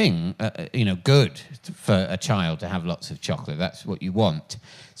thing, good for a child to have lots of chocolate. That's what you want.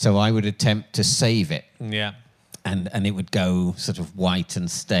 So I would attempt to save it. Yeah. And it would go sort of white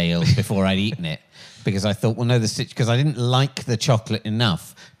and stale before I'd eaten it. Because I thought, because I didn't like the chocolate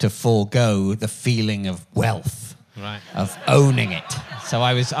enough to forego the feeling of wealth. Right. Of owning it. So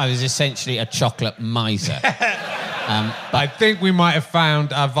I was essentially a chocolate miser. But I think we might have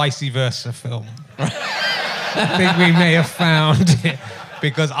found a vice versa film. I think we may have found it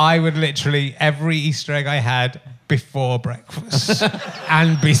because I would literally every Easter egg I had before breakfast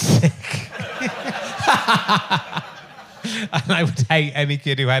and be sick. And I would hate any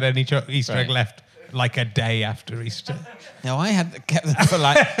kid who had any Easter egg left like a day after Easter. No, I had kept them for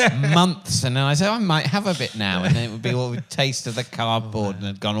like months, and then I said, I might have a bit now, and then it would be all taste of the cardboard and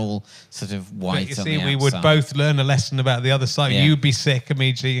had gone all sort of white. But you on see, the we outside. would both learn a lesson about the other side. Yeah. You'd be sick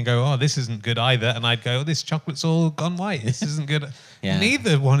immediately and go, oh, this isn't good either. And I'd go, oh, this chocolate's all gone white. This isn't good. Yeah.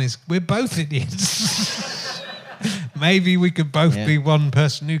 Neither one is. We're both idiots. Maybe we could both be one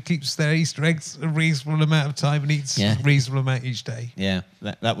person who keeps their Easter eggs a reasonable amount of time and eats a reasonable amount each day. Yeah,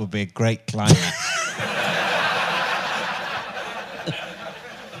 that would be a great climax.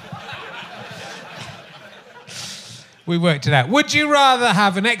 We worked it out. Would you rather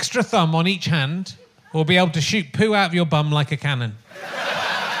have an extra thumb on each hand or be able to shoot poo out of your bum like a cannon?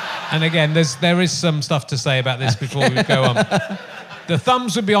 And again, there is some stuff to say about this before we go on. The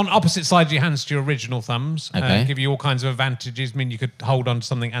thumbs would be on opposite sides of your hands to your original thumbs. Okay. Give you all kinds of advantages. I mean, you could hold on to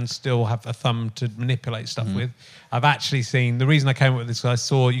something and still have a thumb to manipulate stuff with. I've actually seen, the reason I came up with this is I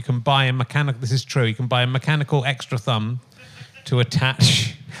saw you can buy a mechanical, this is true, you can buy a mechanical extra thumb to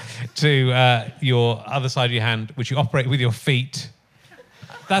attach to your other side of your hand, which you operate with your feet.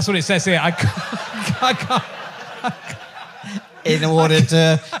 That's what it says here. I can't. In order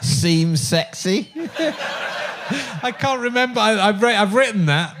to seem sexy? I can't remember. I've written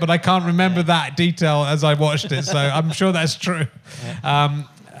that, but I can't remember that detail as I watched it. So I'm sure that's true.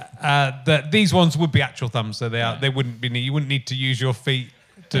 That these ones would be actual thumbs, so they wouldn't be. You wouldn't need to use your feet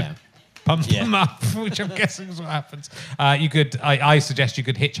to pump them up, which I'm guessing is what happens. You could. I suggest you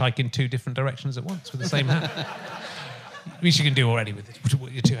could hitchhike in 2 different directions at once with the same hand. Which you can do already with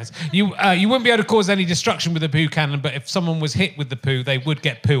your 2 hands. You wouldn't be able to cause any destruction with a poo cannon, but if someone was hit with the poo, they would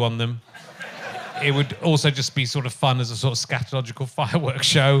get poo on them. It would also just be sort of fun as a sort of scatological fireworks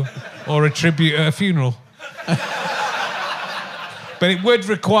show or a tribute at a funeral. But it would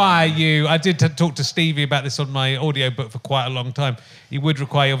require you... I did talk to Stevie about this on my audiobook for quite a long time. It would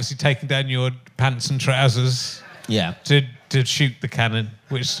require you obviously taking down your pants and trousers to shoot the cannon,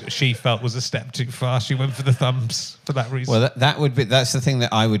 which she felt was a step too far. She went for the thumbs for that reason. Well, that's the thing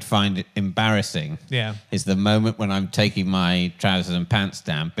that I would find embarrassing. Yeah. Is the moment when I'm taking my trousers and pants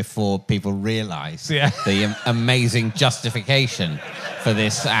down before people realise the amazing justification for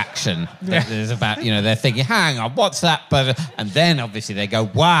this action that is about. They're thinking, "Hang on, what's that?" And then obviously they go,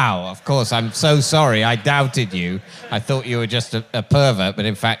 "Wow, of course, I'm so sorry. I doubted you. I thought you were just a pervert, but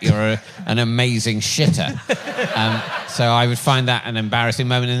in fact you're an amazing shitter." So I would find that an embarrassing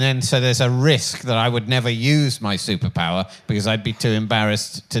moment, and then so there's a risk that I would never use my superpower because I'd be too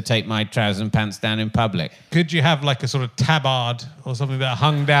embarrassed to take my trousers and pants down in public. Could you have like a sort of tabard or something that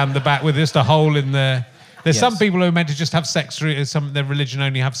hung down the back with just a hole in the... There's some people who are meant to just have sex through... their religion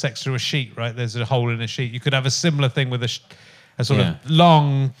only have sex through a sheet, right? There's a hole in a sheet. You could have a similar thing with a sort of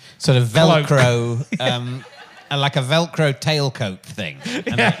long... Sort of Velcro... like a Velcro tailcoat thing.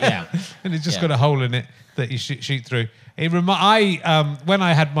 And it's just got a hole in it that you shoot through. When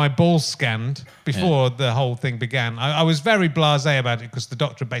I had my balls scanned before the whole thing began, I was very blasé about it because the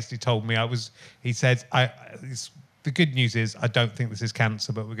doctor basically told me he said, the good news is I don't think this is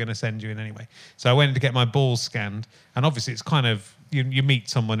cancer, but we're going to send you in anyway. So I went to get my balls scanned, and obviously it's kind of, you meet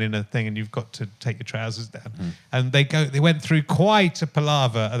someone in a thing and you've got to take your trousers down. And they went through quite a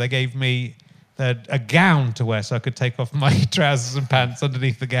palaver, and they gave me a gown to wear so I could take off my trousers and pants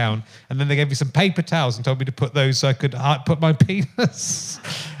underneath the gown. And then they gave me some paper towels and told me to put those so I could put my penis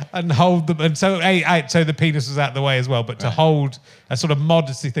and hold them. And so so the penis was out of the way as well, but to hold a sort of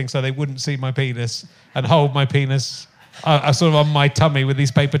modesty thing so they wouldn't see my penis and hold my penis sort of on my tummy with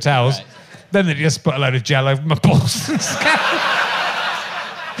these paper towels. Right. Then they just put a load of gel over my balls and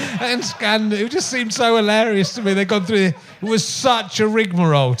scanned it. It just seemed so hilarious to me. They'd gone through it. It was such a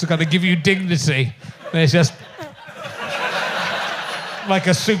rigmarole to kind of give you dignity. And it's just like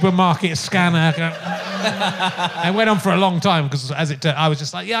a supermarket scanner. It went on for a long time because I was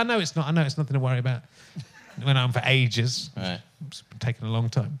just like, I know it's nothing to worry about. It went on for ages. Right. It's been taking a long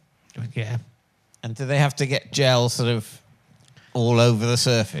time. Yeah. And do they have to get gel sort of all over the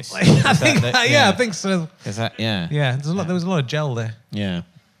surface? I think so. Is that, yeah. Yeah, there was a lot of gel there. Yeah.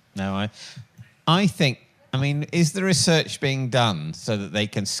 No, I think, is the research being done so that they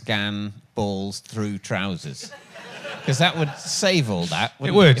can scan balls through trousers? Because that would save all that.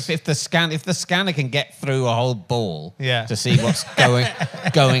 It would. If the scanner can get through a whole ball to see what's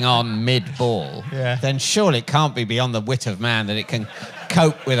going on mid-ball, then surely it can't be beyond the wit of man that it can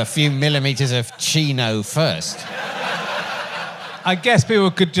cope with a few millimetres of chino first. I guess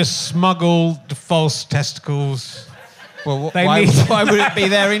people could just smuggle the false testicles. Well, why would it be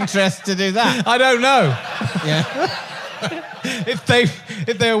their interest to do that? I don't know. Yeah.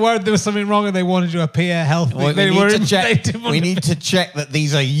 If they were worried there was something wrong and they wanted to appear healthy, we need to check that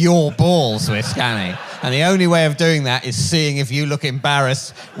these are your balls we're scanning. And the only way of doing that is seeing if you look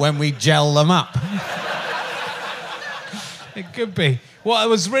embarrassed when we gel them up. It could be. Well, I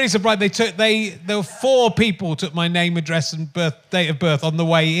was really surprised. There were 4 people took my name, address, and date of birth on the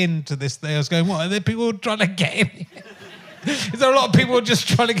way into this thing. I was going, what? Are there people trying to get in? Is there a lot of people just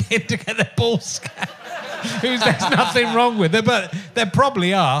trying to get in to get their balls scanned? There's nothing wrong with it, but there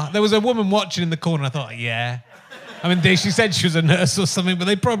probably are. There was a woman watching in the corner. I thought, she said she was a nurse or something, but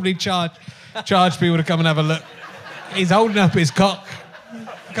they probably charge people to come and have a look. He's holding up his cock.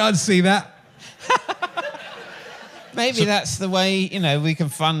 Can't see that. Maybe that's the way, we can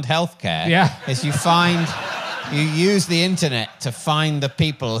fund healthcare. Yeah. Is you use the internet to find the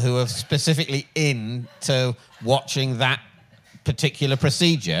people who are specifically into watching that particular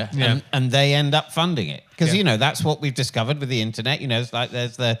procedure, and they end up funding it. Because, that's what we've discovered with the internet. It's like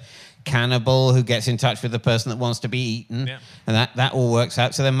there's the cannibal who gets in touch with the person that wants to be eaten, and that all works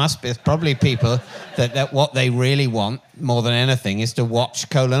out. So there's probably people that what they really want more than anything is to watch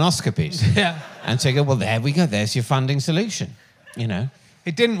colonoscopies. Yeah. And so you go, well, there we go. There's your funding solution,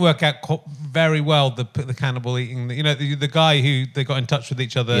 It didn't work out very well, the cannibal eating. The guy who they got in touch with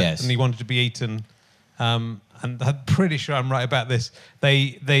each other and he wanted to be eaten. and I'm pretty sure I'm right about this.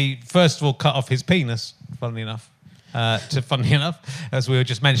 They first of all cut off his penis, funnily enough. Funny enough, as we were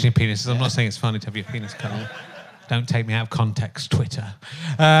just mentioning penises, I'm not saying it's funny to have your penis cut off. Don't take me out of context, Twitter.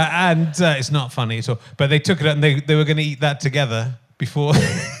 And it's not funny at all. But they took it out and they were going to eat that together before.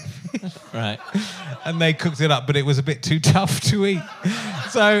 Right. And they cooked it up, but it was a bit too tough to eat.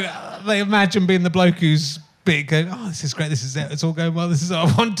 So they imagine being the bloke who's big, going, oh, this is great, this is it, it's all going well, this is what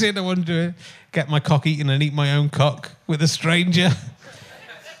I wanted to get my cock eaten and eat my own cock with a stranger.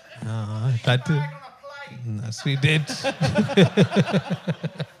 Oh, that did. That's what he did.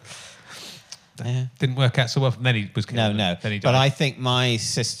 Yeah. Didn't work out so well. Then he was killed. No. Then he died. But I think my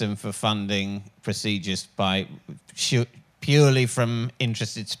system for funding procedures purely from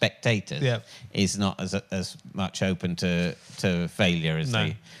interested spectators is not as much open to failure as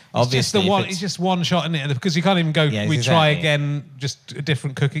the... Obviously, it's just one shot in it, because you can't even go, try again, just a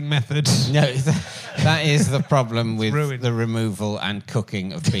different cooking method. No, that is the problem with the removal and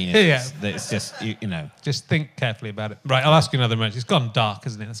cooking of penises. Yeah. It's just, you know. Just think carefully about it. Right, I'll ask you another moment. It's gone dark,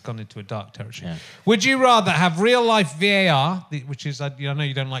 hasn't it? It's gone into a dark territory. Yeah. Would you rather have real-life VAR, which is, I know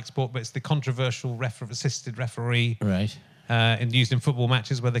you don't like sport, but it's the controversial assisted referee right. Used in football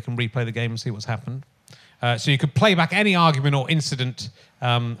matches where they can replay the game and see what's happened. So you could play back any argument or incident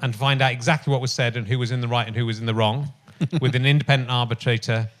and find out exactly what was said and who was in the right and who was in the wrong, with an independent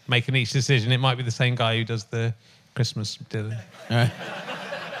arbitrator making each decision. It might be the same guy who does the Christmas dinner.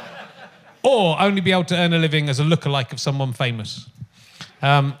 Or only be able to earn a living as a lookalike of someone famous.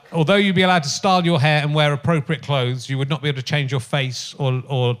 Although you'd be allowed to style your hair and wear appropriate clothes, you would not be able to change your face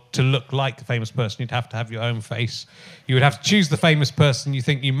or to look like the famous person. You'd have to have your own face. You would have to choose the famous person you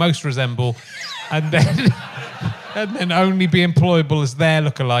think you most resemble and then only be employable as their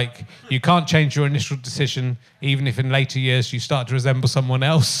lookalike. You can't change your initial decision, even if in later years you start to resemble someone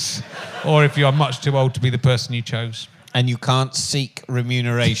else, or if you are much too old to be the person you chose. And you can't seek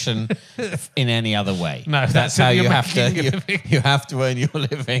remuneration in any other way. No, that's how you have to. You have to earn your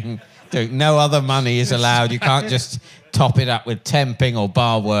living. No other money is allowed. You can't just top it up with temping or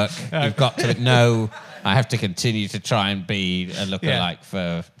bar work. You've got to know. I have to continue to try and be a lookalike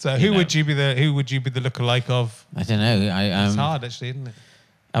for. So who would you be the lookalike of? I don't know. It's hard, actually, isn't it?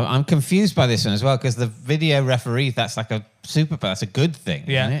 I'm confused by this one as well, because the video referee, that's like a that's a good thing,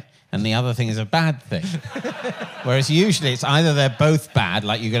 isn't it? And the other thing is a bad thing. Whereas usually it's either they're both bad,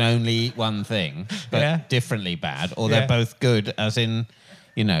 like you can only eat one thing, but differently bad, or they're both good, as in,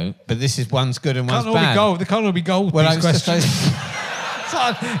 but this is one's good and one's bad. They can't all be gold, these questions.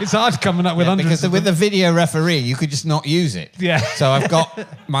 It's hard coming up with hundreds. Because with the video referee, you could just not use it. Yeah. So I've got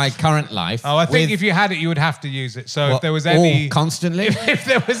my current life. Oh, I think if you had it, you would have to use it. So if there was any... constantly? If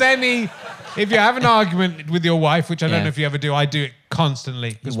there was any... If you have an argument with your wife, which I don't know if you ever do, I do it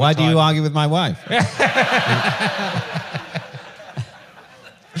constantly. Why do you argue with my wife?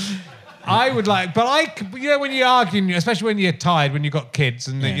 I would like, but when you're arguing, especially when you're tired, when you've got kids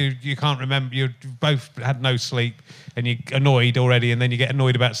and you can't remember, you both had no sleep and you're annoyed already, and then you get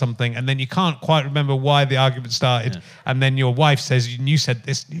annoyed about something, and then you can't quite remember why the argument started, and then your wife says, you said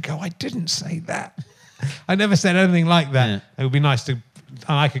this, and you go, I didn't say that. I never said anything like that. Yeah. It would be nice to, and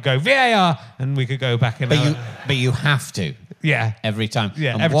I could go VAR, and we could go back in. But you have to. Yeah. Every time.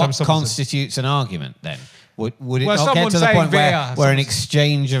 Yeah. And every what time constitutes an argument then? Would it not get to the saying point VAR, where an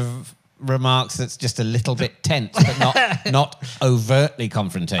exchange of remarks that's just a little bit tense, but not overtly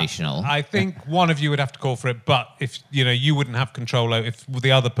confrontational? I think one of you would have to call for it, but if you wouldn't have control over if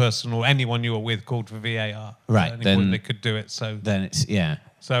the other person or anyone you were with called for VAR, right? Then they could do it. So then it's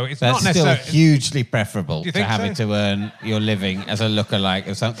So it's that's not necessarily still hugely preferable to having to earn your living as a lookalike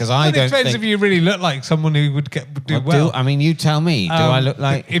or something. Because I don't think. It depends if you really look like someone who would do well. I mean, you tell me. Do I look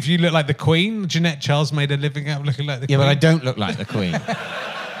like? If you look like the Queen, Jeanette Charles made a living out of looking like the Queen. Yeah, but I don't look like the Queen.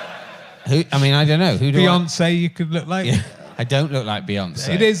 Who? I mean, I don't know. Who do Beyonce, you could look like. Yeah, I don't look like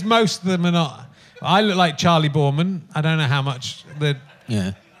Beyonce. It is. Most of them are not. I look like Charlie Borman. I don't know how much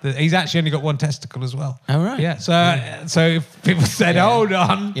he's actually only got one testicle as well. Oh, right. Yeah. So if people said, hold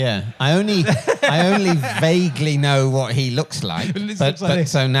on. Yeah. I only vaguely know what he looks like. But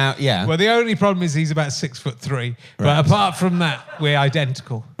so now, yeah. Well, the only problem is he's about 6'3". Right. But apart from that, we're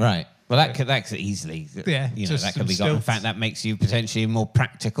identical. Right. Well, that's easily, that could be got. In fact, that makes you potentially a more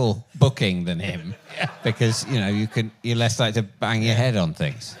practical booking than him, because you're less likely to bang your head on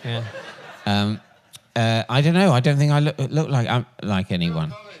things. Yeah. I don't know. I don't think I look like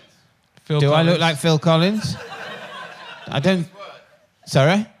anyone. Do I look like Phil Collins? I don't.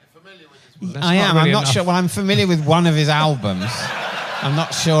 Sorry. I am. I'm not sure. Well, I'm familiar with one of his albums. I'm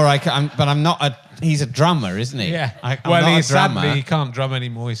not sure I can, but I'm not He's a drummer, isn't he? Yeah. I'm well, not he's a drummer. sadly he can't drum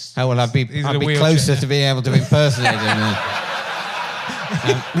anymore. He's, Oh, well, I'd be he's in a wheelchair. closer to being able to impersonate him.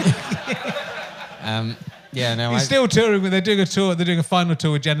 Yeah, no, He's still touring. They're doing a tour. They're doing a final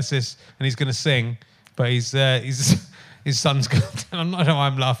tour with Genesis, and he's going to sing. But he's his son's going. I don't know why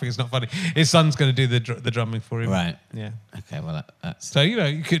I'm laughing. It's not funny. His son's going to do the drumming for him. Right. Yeah. Okay. Well, that's. So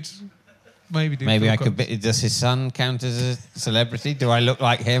you could maybe do. Maybe Phil I could. Does his son count as a celebrity? Do I look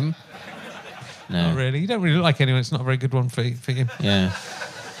like him? No. Not really. You don't really look like anyone. It's not a very good one for you. Yeah.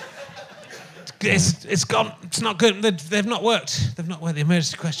 It's gone. It's not good. They've not worked. They've not worked. The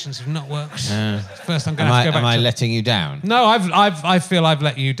emergency questions have not worked. First, I'm going to have to go back. Am I to... letting you down? No, I feel I've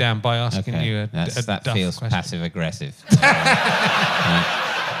let you down by asking Okay. you a That duff feels question. passive aggressive.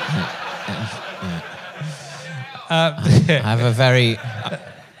 I have a very,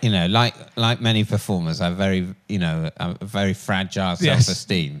 like many performers, I have a very fragile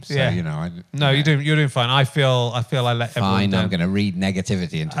self-esteem. So You're doing fine. I feel I let everyone fine. down. I'm going to read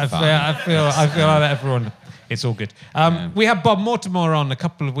negativity into fine. I feel I let everyone. It's all good. We had Bob Mortimer on a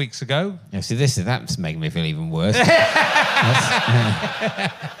couple of weeks ago. Yeah, see, that's making me feel even worse.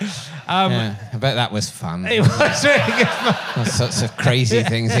 I bet that was fun. It was really good fun. All sorts of crazy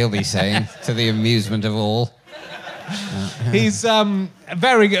things he'll be saying to the amusement of all. He's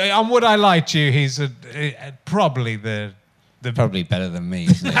very good. On Would I Lie to You, he's probably the Probably better than me,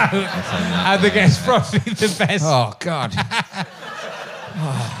 isn't it? I think it's probably the best. Oh, God.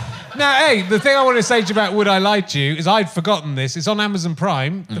 Now, hey, the thing I want to say to you about Would I Lie to You is I'd forgotten this. It's on Amazon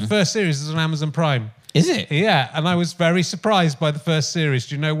Prime. The first series is on Amazon Prime. Is it? Yeah, and I was very surprised by the first series.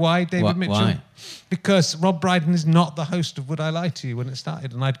 Do you know why, David Mitchell? Why? Because Rob Brydon is not the host of Would I Lie to You when it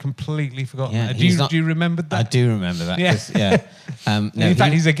started, and I'd completely forgotten that. Do you remember that? I do remember that. Yeah. In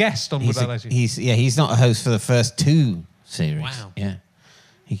fact, he's a guest on Would I Lie to You. He's not a host for the first two series. Wow. Yeah.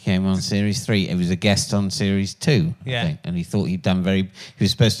 He came on series 3. He was a guest on series 2, I think. And he thought he'd done he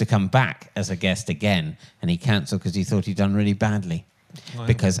was supposed to come back as a guest again, and he cancelled because he thought he'd done really badly. Wow.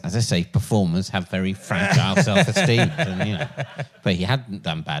 Because, as I say, performers have very fragile self-esteem. But he hadn't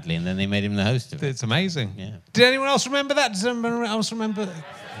done badly, and then they made him the host of it. It's amazing. Yeah. Did anyone else remember that? Does anyone else remember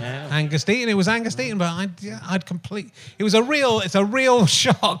Angus Deaton? It was Angus Deaton, but I'd complete. It's a real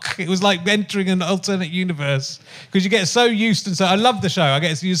shock. It was like entering an alternate universe because you get so used to. So I love the show.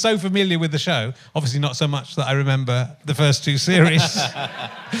 You're so familiar with the show. Obviously, not so much that I remember the first 2 series,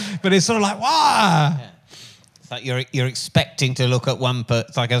 but it's sort of like wow. Yeah. Like you're expecting to look at one, but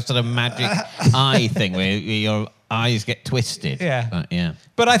it's like a sort of magic eye thing where your eyes get twisted. Yeah.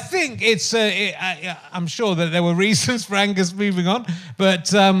 But I think it's. I'm sure that there were reasons for Angus moving on, but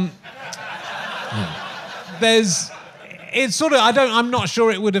there's. It's sort of. I'm not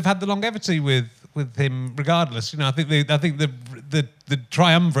sure it would have had the longevity with him, regardless. I think the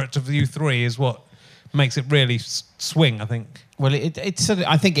triumvirate of you three is what makes it really swing. I think. Well, it's sort of.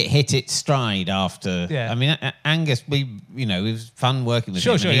 I think it hit its stride after. Yeah. I mean, Angus, it was fun working with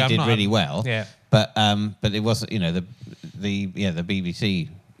him. Sure. And he did really well. Yeah. But it wasn't. The BBC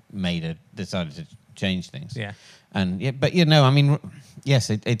decided to change things. Yeah. And I mean,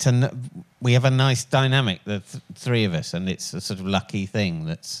 yes, we have a nice dynamic, the three of us, and it's a sort of lucky thing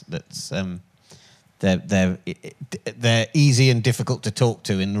that's they're easy and difficult to talk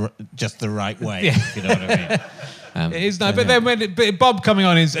to in just the right way. Yeah. If you know what I mean. It is nice, but then but Bob coming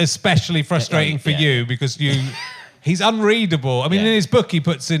on is especially frustrating for you because he's unreadable. I mean, in his book, he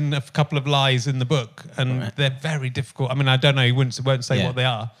puts in a couple of lies in the book, and they're very difficult. I mean, I don't know, he won't say what they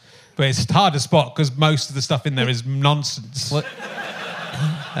are, but it's hard to spot because most of the stuff in there is nonsense.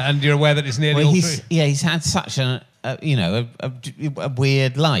 And you're aware that it's nearly all true. Yeah, he's had such a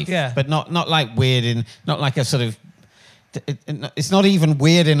weird life. Yeah. But not like weird not like a sort of. It's not even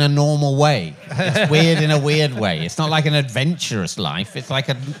weird in a normal way. It's weird in a weird way. It's not like an adventurous life. It's like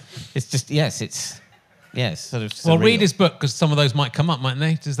it's just sort of surreal. Well, read his book because some of those might come up, mightn't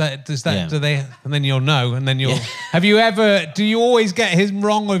they? Does that? Do they? And then you'll know. And then you'll. Yeah. Do you always get him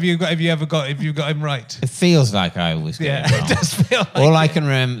wrong, or have you got him right? It feels like I always get him wrong. It does feel. Like All I can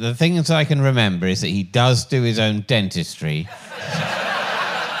remember, the things I can remember, is that he does do his own dentistry.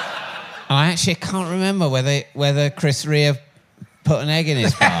 I actually can't remember whether Chris Rea put an egg in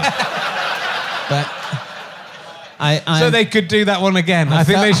his part. But so they could do that one again. I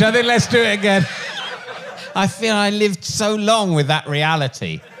think they should. I think let's do it again. I feel I lived so long with that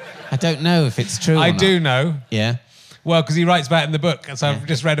reality. I don't know if it's true. I do know. Yeah. Well, because he writes about it in the book, and so I've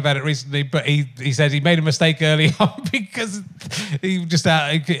just read about it recently. But he said he made a mistake early on because he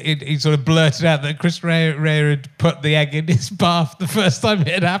sort of blurted out that Chris Rea had put the egg in his bath the first time it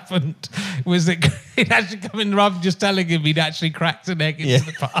had happened. Was that he'd actually come in rather than just telling him he'd actually cracked an egg into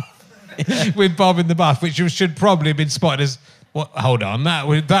the bath. with Bob in the bath, which should probably have been spotted as. What? Hold on,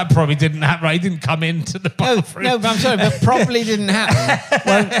 that probably didn't happen. Right? He didn't come into the bathroom. No, but I'm sorry, but probably didn't happen.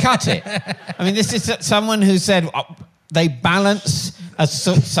 Won't cut it. I mean, this is someone who said they balance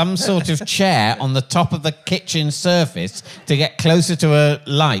some sort of chair on the top of the kitchen surface to get closer to a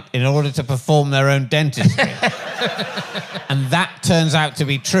light in order to perform their own dentistry. And that turns out to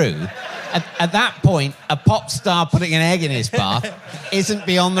be true. At that point, a pop star putting an egg in his bath isn't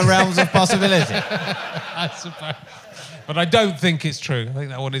beyond the realms of possibility. I suppose. But I don't think it's true. I think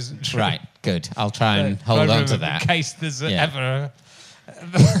that one isn't true. Right, good. I'll try and hold on to that. In case there's ever...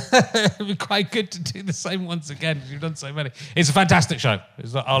 It'd be quite good to do the same ones again. You've done so many. It's a fantastic show.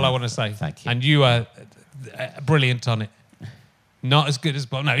 Is all I want to say. Thank you. And you are brilliant on it. Not as good as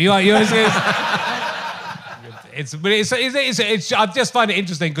Bob. No, you're as good as... I just find it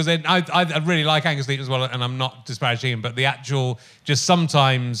interesting because I really like Angus Deaton as well, and I'm not disparaging him, but the actual... Just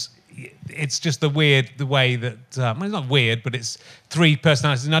sometimes... It's just the way that well, it's not weird, but it's three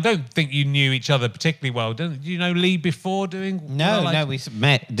personalities, and I don't think you knew each other particularly well. Did you know Lee before doing? No, we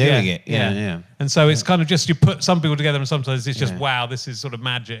met doing it. Yeah. And so it's kind of just you put some people together, and sometimes it's just wow, this is sort of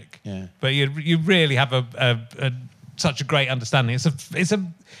magic. Yeah. But you really have a such a great understanding. It's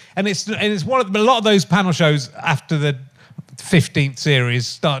one of a lot of those panel shows after the 15th series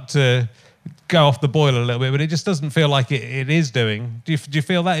start to go off the boil a little bit, but it just doesn't feel like it is doing. Do you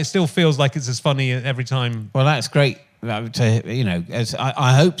feel that? It still feels like it's as funny every time. Well, that's great. As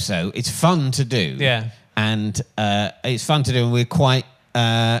I hope so. It's fun to do. Yeah. And it's fun to do, and we're quite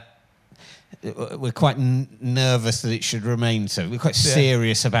nervous that it should remain so. We're quite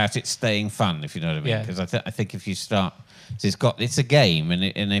serious about it staying fun, if you know what I mean. Because I think if you start... It's a game, and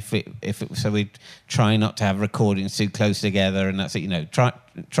if we try not to have recordings too close together, and that's it. Try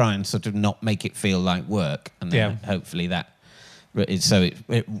and sort of not make it feel like work, and then hopefully that.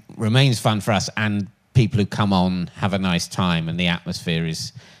 It remains fun for us, and people who come on have a nice time, and the atmosphere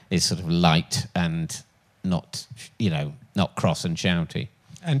is sort of light and not cross and shouty.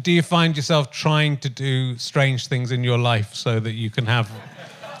 And do you find yourself trying to do strange things in your life so that you can have?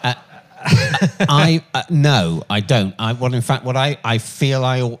 No, I don't. I feel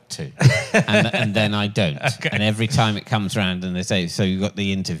I ought to, and then I don't. Okay. And every time it comes round and they say, so you've got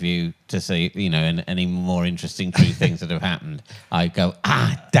the interview to say, and any more interesting true things that have happened, I go,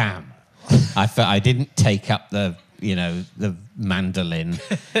 damn. I didn't take up the mandolin.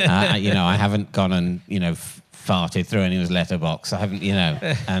 I haven't gone and, farted through anyone's letterbox. I haven't,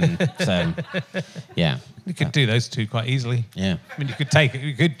 and so, yeah. You could do those two quite easily. Yeah. I mean,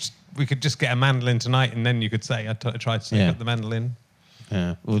 we could just get a mandolin tonight, and then you could say, I tried to take up the mandolin.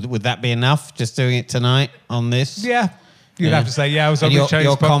 Yeah. Would that be enough, just doing it tonight on this? Yeah. You'd have to say, I was on You're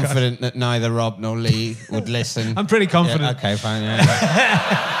podcast. confident that neither Rob nor Lee would listen? I'm pretty confident. Yeah, okay, fine. Yeah.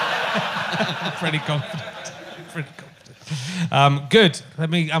 Pretty confident. Good.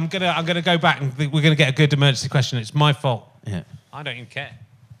 I'm gonna go back and we're gonna get a good emergency question. It's my fault. Yeah. I don't even care.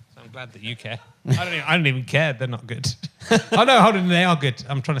 So I'm glad that you care. I don't even care. They're not good. Oh no, hold on. They are good.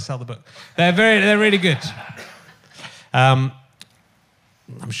 I'm trying to sell the book. They're really good. I'm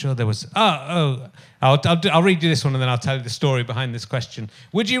sure there was. I'll read you this one and then I'll tell you the story behind this question.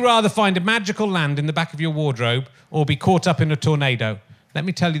 Would you rather find a magical land in the back of your wardrobe or be caught up in a tornado? Let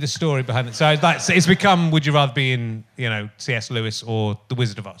me tell you the story behind it. So it's become, would you rather be in, C.S. Lewis or The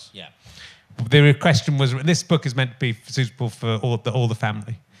Wizard of Oz? Yeah. The question was, this book is meant to be suitable for all the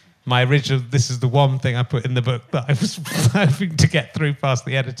family. My original, this is the one thing I put in the book that I was hoping to get through past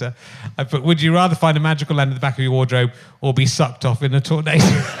the editor. I put, would you rather find a magical land in the back of your wardrobe or be sucked off in a tornado?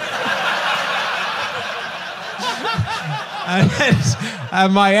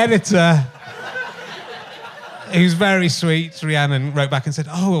 and my editor, who's very sweet, Rhiannon, wrote back and said,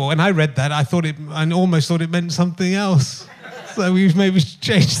 when I read that, I almost thought it meant something else. So we maybe should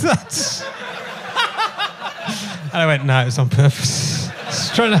change that. And I went, no, it was on purpose.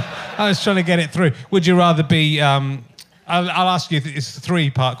 I was trying to get it through. Would you rather be... I'll ask you, it's a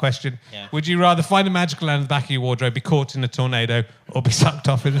three-part question. Yeah. Would you rather find a magical land in the back of your wardrobe, be caught in a tornado, or be sucked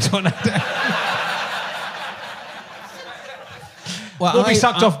off in a tornado? Or be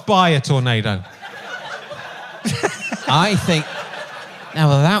sucked off by a tornado? I think...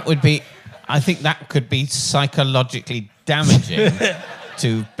 that would be... I think that could be psychologically damaging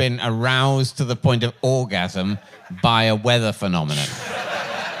to have been aroused to the point of orgasm by a weather phenomenon.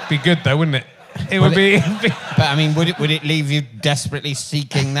 Be good though, wouldn't it? It would be. But I mean, would it leave you desperately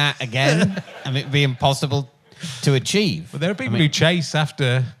seeking that again? And it'd be impossible to achieve. Well, there are people who chase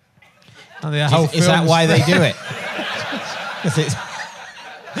after. Is that why they do it? Because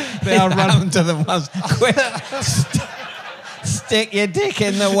they are run to the ones. Quick, Stick your dick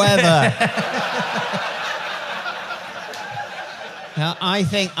in the weather. Now, I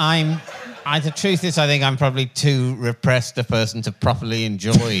think the truth is, I think I'm probably too repressed a person to properly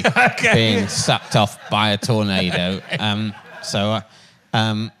enjoy being sucked off by a tornado.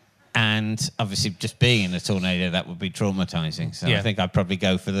 And obviously, just being in a tornado, that would be traumatizing. So I think I'd probably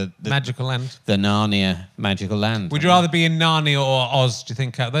go for the Magical Land. The Narnia Magical Land. Would you rather be in Narnia or Oz, do you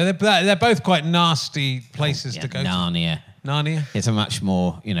think? They're both quite nasty places to go Narnia. to. Narnia? It's a much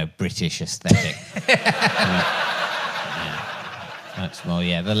more, British aesthetic. Much more,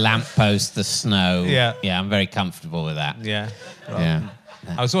 the lamppost, the snow. Yeah, I'm very comfortable with that. Yeah. Yeah.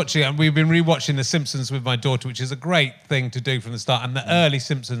 I was watching, we've been rewatching The Simpsons with my daughter, which is a great thing to do from the start. And the early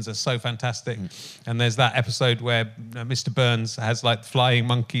Simpsons are so fantastic. And there's that episode where Mr. Burns has like flying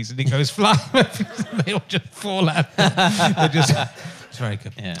monkeys and he goes flying. They all just fall out. They're just, it's very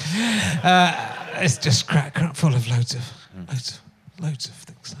good. Yeah. It's just full of loads of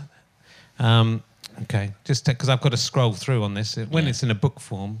things like that. Okay, just because I've got to scroll through on this. When it's in a book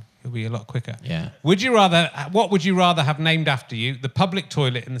form, it'll be a lot quicker. Yeah. What would you rather have named after you? The public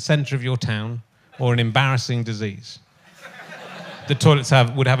toilet in the centre of your town, or an embarrassing disease? The toilets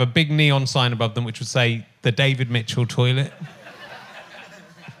would have a big neon sign above them which would say the David Mitchell toilet.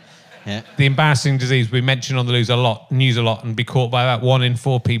 Yeah. The embarrassing disease we mention on the news a lot, and be caught by about 1 in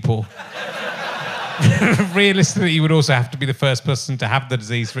 4 people. Realistically, you would also have to be the first person to have the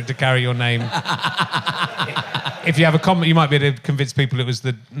disease for it to carry your name. If you have a comment, you might be able to convince people it was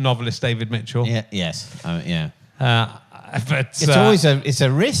the novelist David Mitchell. Yeah. Yes. Yeah. But it's always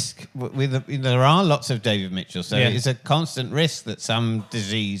a risk. There are lots of David Mitchell, so it's a constant risk that some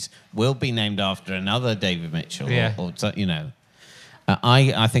disease will be named after another David Mitchell. Yeah.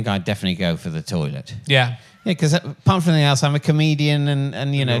 I think I'd definitely go for the toilet. Yeah. Yeah, because apart from anything else, I'm a comedian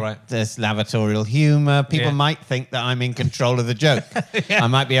and right. There's lavatorial humour. People might think that I'm in control of the joke. I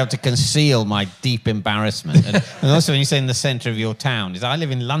might be able to conceal my deep embarrassment. And also, when you say in the centre of your town, I live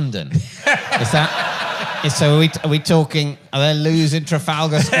in London. So are we talking, are there loos in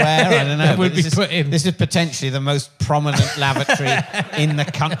Trafalgar Square? I don't know. This is potentially the most prominent lavatory in the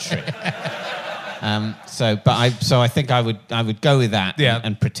country. So I think I would go with that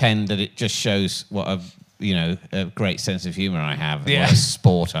and pretend that it just shows what a great sense of humour I have, and what a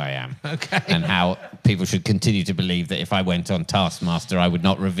sport I am, and how people should continue to believe that if I went on Taskmaster, I would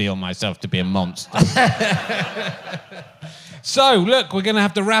not reveal myself to be a monster. So, look, we're going to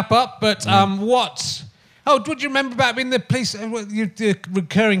have to wrap up, but what... Oh, do you remember about being the police, the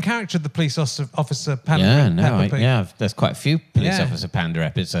recurring character of the police officer Panda? There's quite a few police officer Panda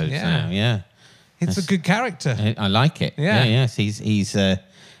episodes now. Yeah, it's a good character. I like it. Yeah. Yes, he's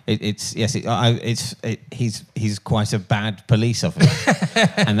quite a bad police officer,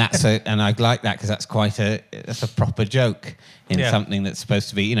 and I like that because that's a proper joke in something that's supposed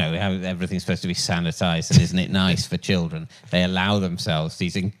to be, how everything's supposed to be sanitized, and isn't it nice for children? They allow themselves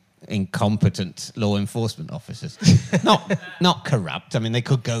these incompetent law enforcement officers, not corrupt. I mean, they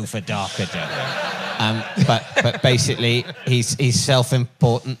could go for darker jokes, but basically, he's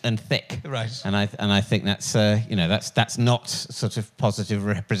self-important and thick, right? And I think that's that's not sort of positive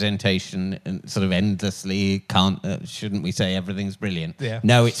representation and sort of endlessly shouldn't we say everything's brilliant? Yeah.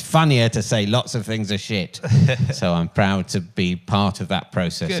 No, it's funnier to say lots of things are shit. So I'm proud to be part of that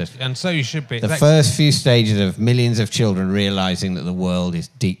process. Good. And so you should be. The first few stages of millions of children realizing that the world is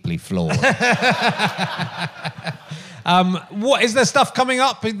deeply flawed. What is there stuff coming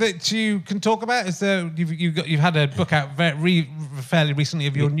up that you can talk about? Is there you've had a book out fairly recently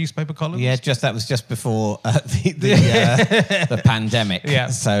of your newspaper columns? Yeah, that was just before the pandemic. Yeah.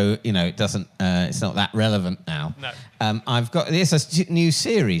 So it doesn't. It's not that relevant now. No. I've got a new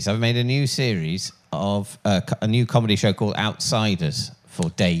series. I've made a new series of a new comedy show called Outsiders for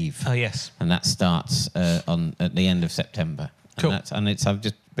Dave. Oh yes. And that starts at the end of September. Cool. I've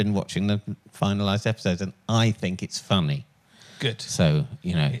just been watching the finalised episodes, and I think it's funny. Good. So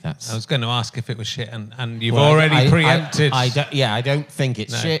that's. I was going to ask if it was shit, and you've already preempted. I don't think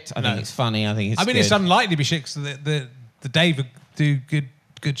it's shit. I think it's funny. I think it's. It's unlikely to be shit because the Dave do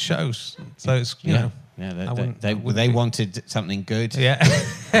good shows. So it's Yeah, they wanted something good. Yeah.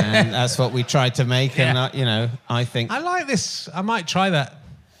 And that's what we tried to make. And I think I like this. I might try that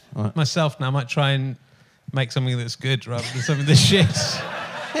myself now. I might try and make something that's good rather than something that's shit.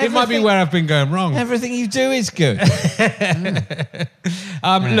 It might be where I've been going wrong. Everything you do is good. Look,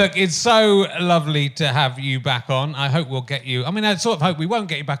 it's so lovely to have you back on. I hope we'll get you. I sort of hope we won't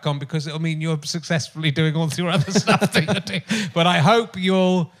get you back on because it'll mean you're successfully doing all your other stuff that you're doing. But I hope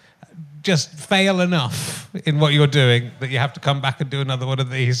you'll just fail enough in what you're doing that you have to come back and do another one of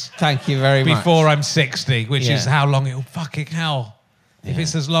these. Thank you very much. Before I'm 60, which is Yeah. how long it'll fucking hell. If Yeah.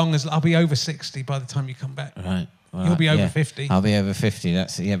 it's as long as I'll be over 60 by the time you come back. Right. Well, You'll be over 50. I'll be over 50.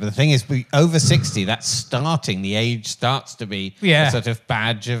 That's but the thing is, over 60. That's starting. The age starts to be Yeah. a sort of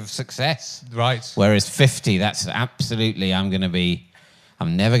badge of success. Right. Whereas 50, that's absolutely. I'm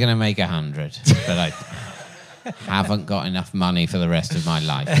never going to make 100, but I haven't got enough money for the rest of my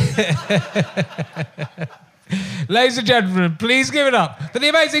life. Ladies and gentlemen, please give it up for the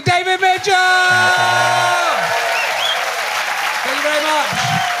amazing David Mitchell! Thank you very much.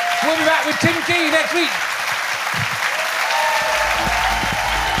 We'll be back with Tim Key next week.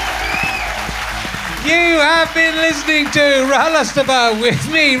 You have been listening to RHLSTP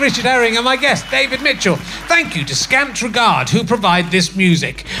with me, Richard Herring, and my guest, David Mitchell. Thank you to Scant Regard, who provide this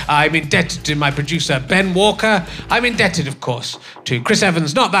music. I'm indebted to my producer, Ben Walker. I'm indebted, of course, to Chris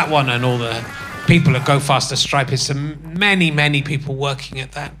Evans, not that one, and all the people at Go Faster Stripe. It's many, many people working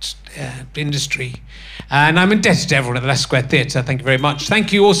at that industry. And I'm indebted to everyone at the Leicester Square Theatre. Thank you very much.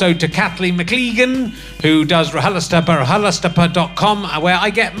 Thank you also to Kathleen McLegan, who does RHLSTP at RHLSTP.com, where I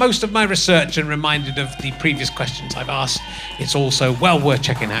get most of my research and reminded of the previous questions I've asked. It's also well worth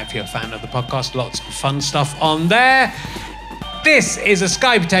checking out if you're a fan of the podcast. Lots of fun stuff on there. This is a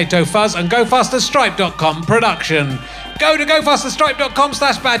Sky Potato Fuzz and GoFasterStripe.com production. Go to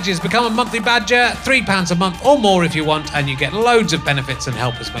GoFasterStripe.com/badges. Become a monthly badger, £3 a month or more if you want, and you get loads of benefits and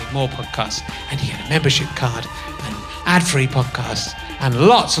help us make more podcasts. And you get a membership card and ad-free podcasts and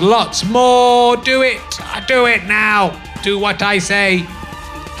lots more. Do it now. Do what I say.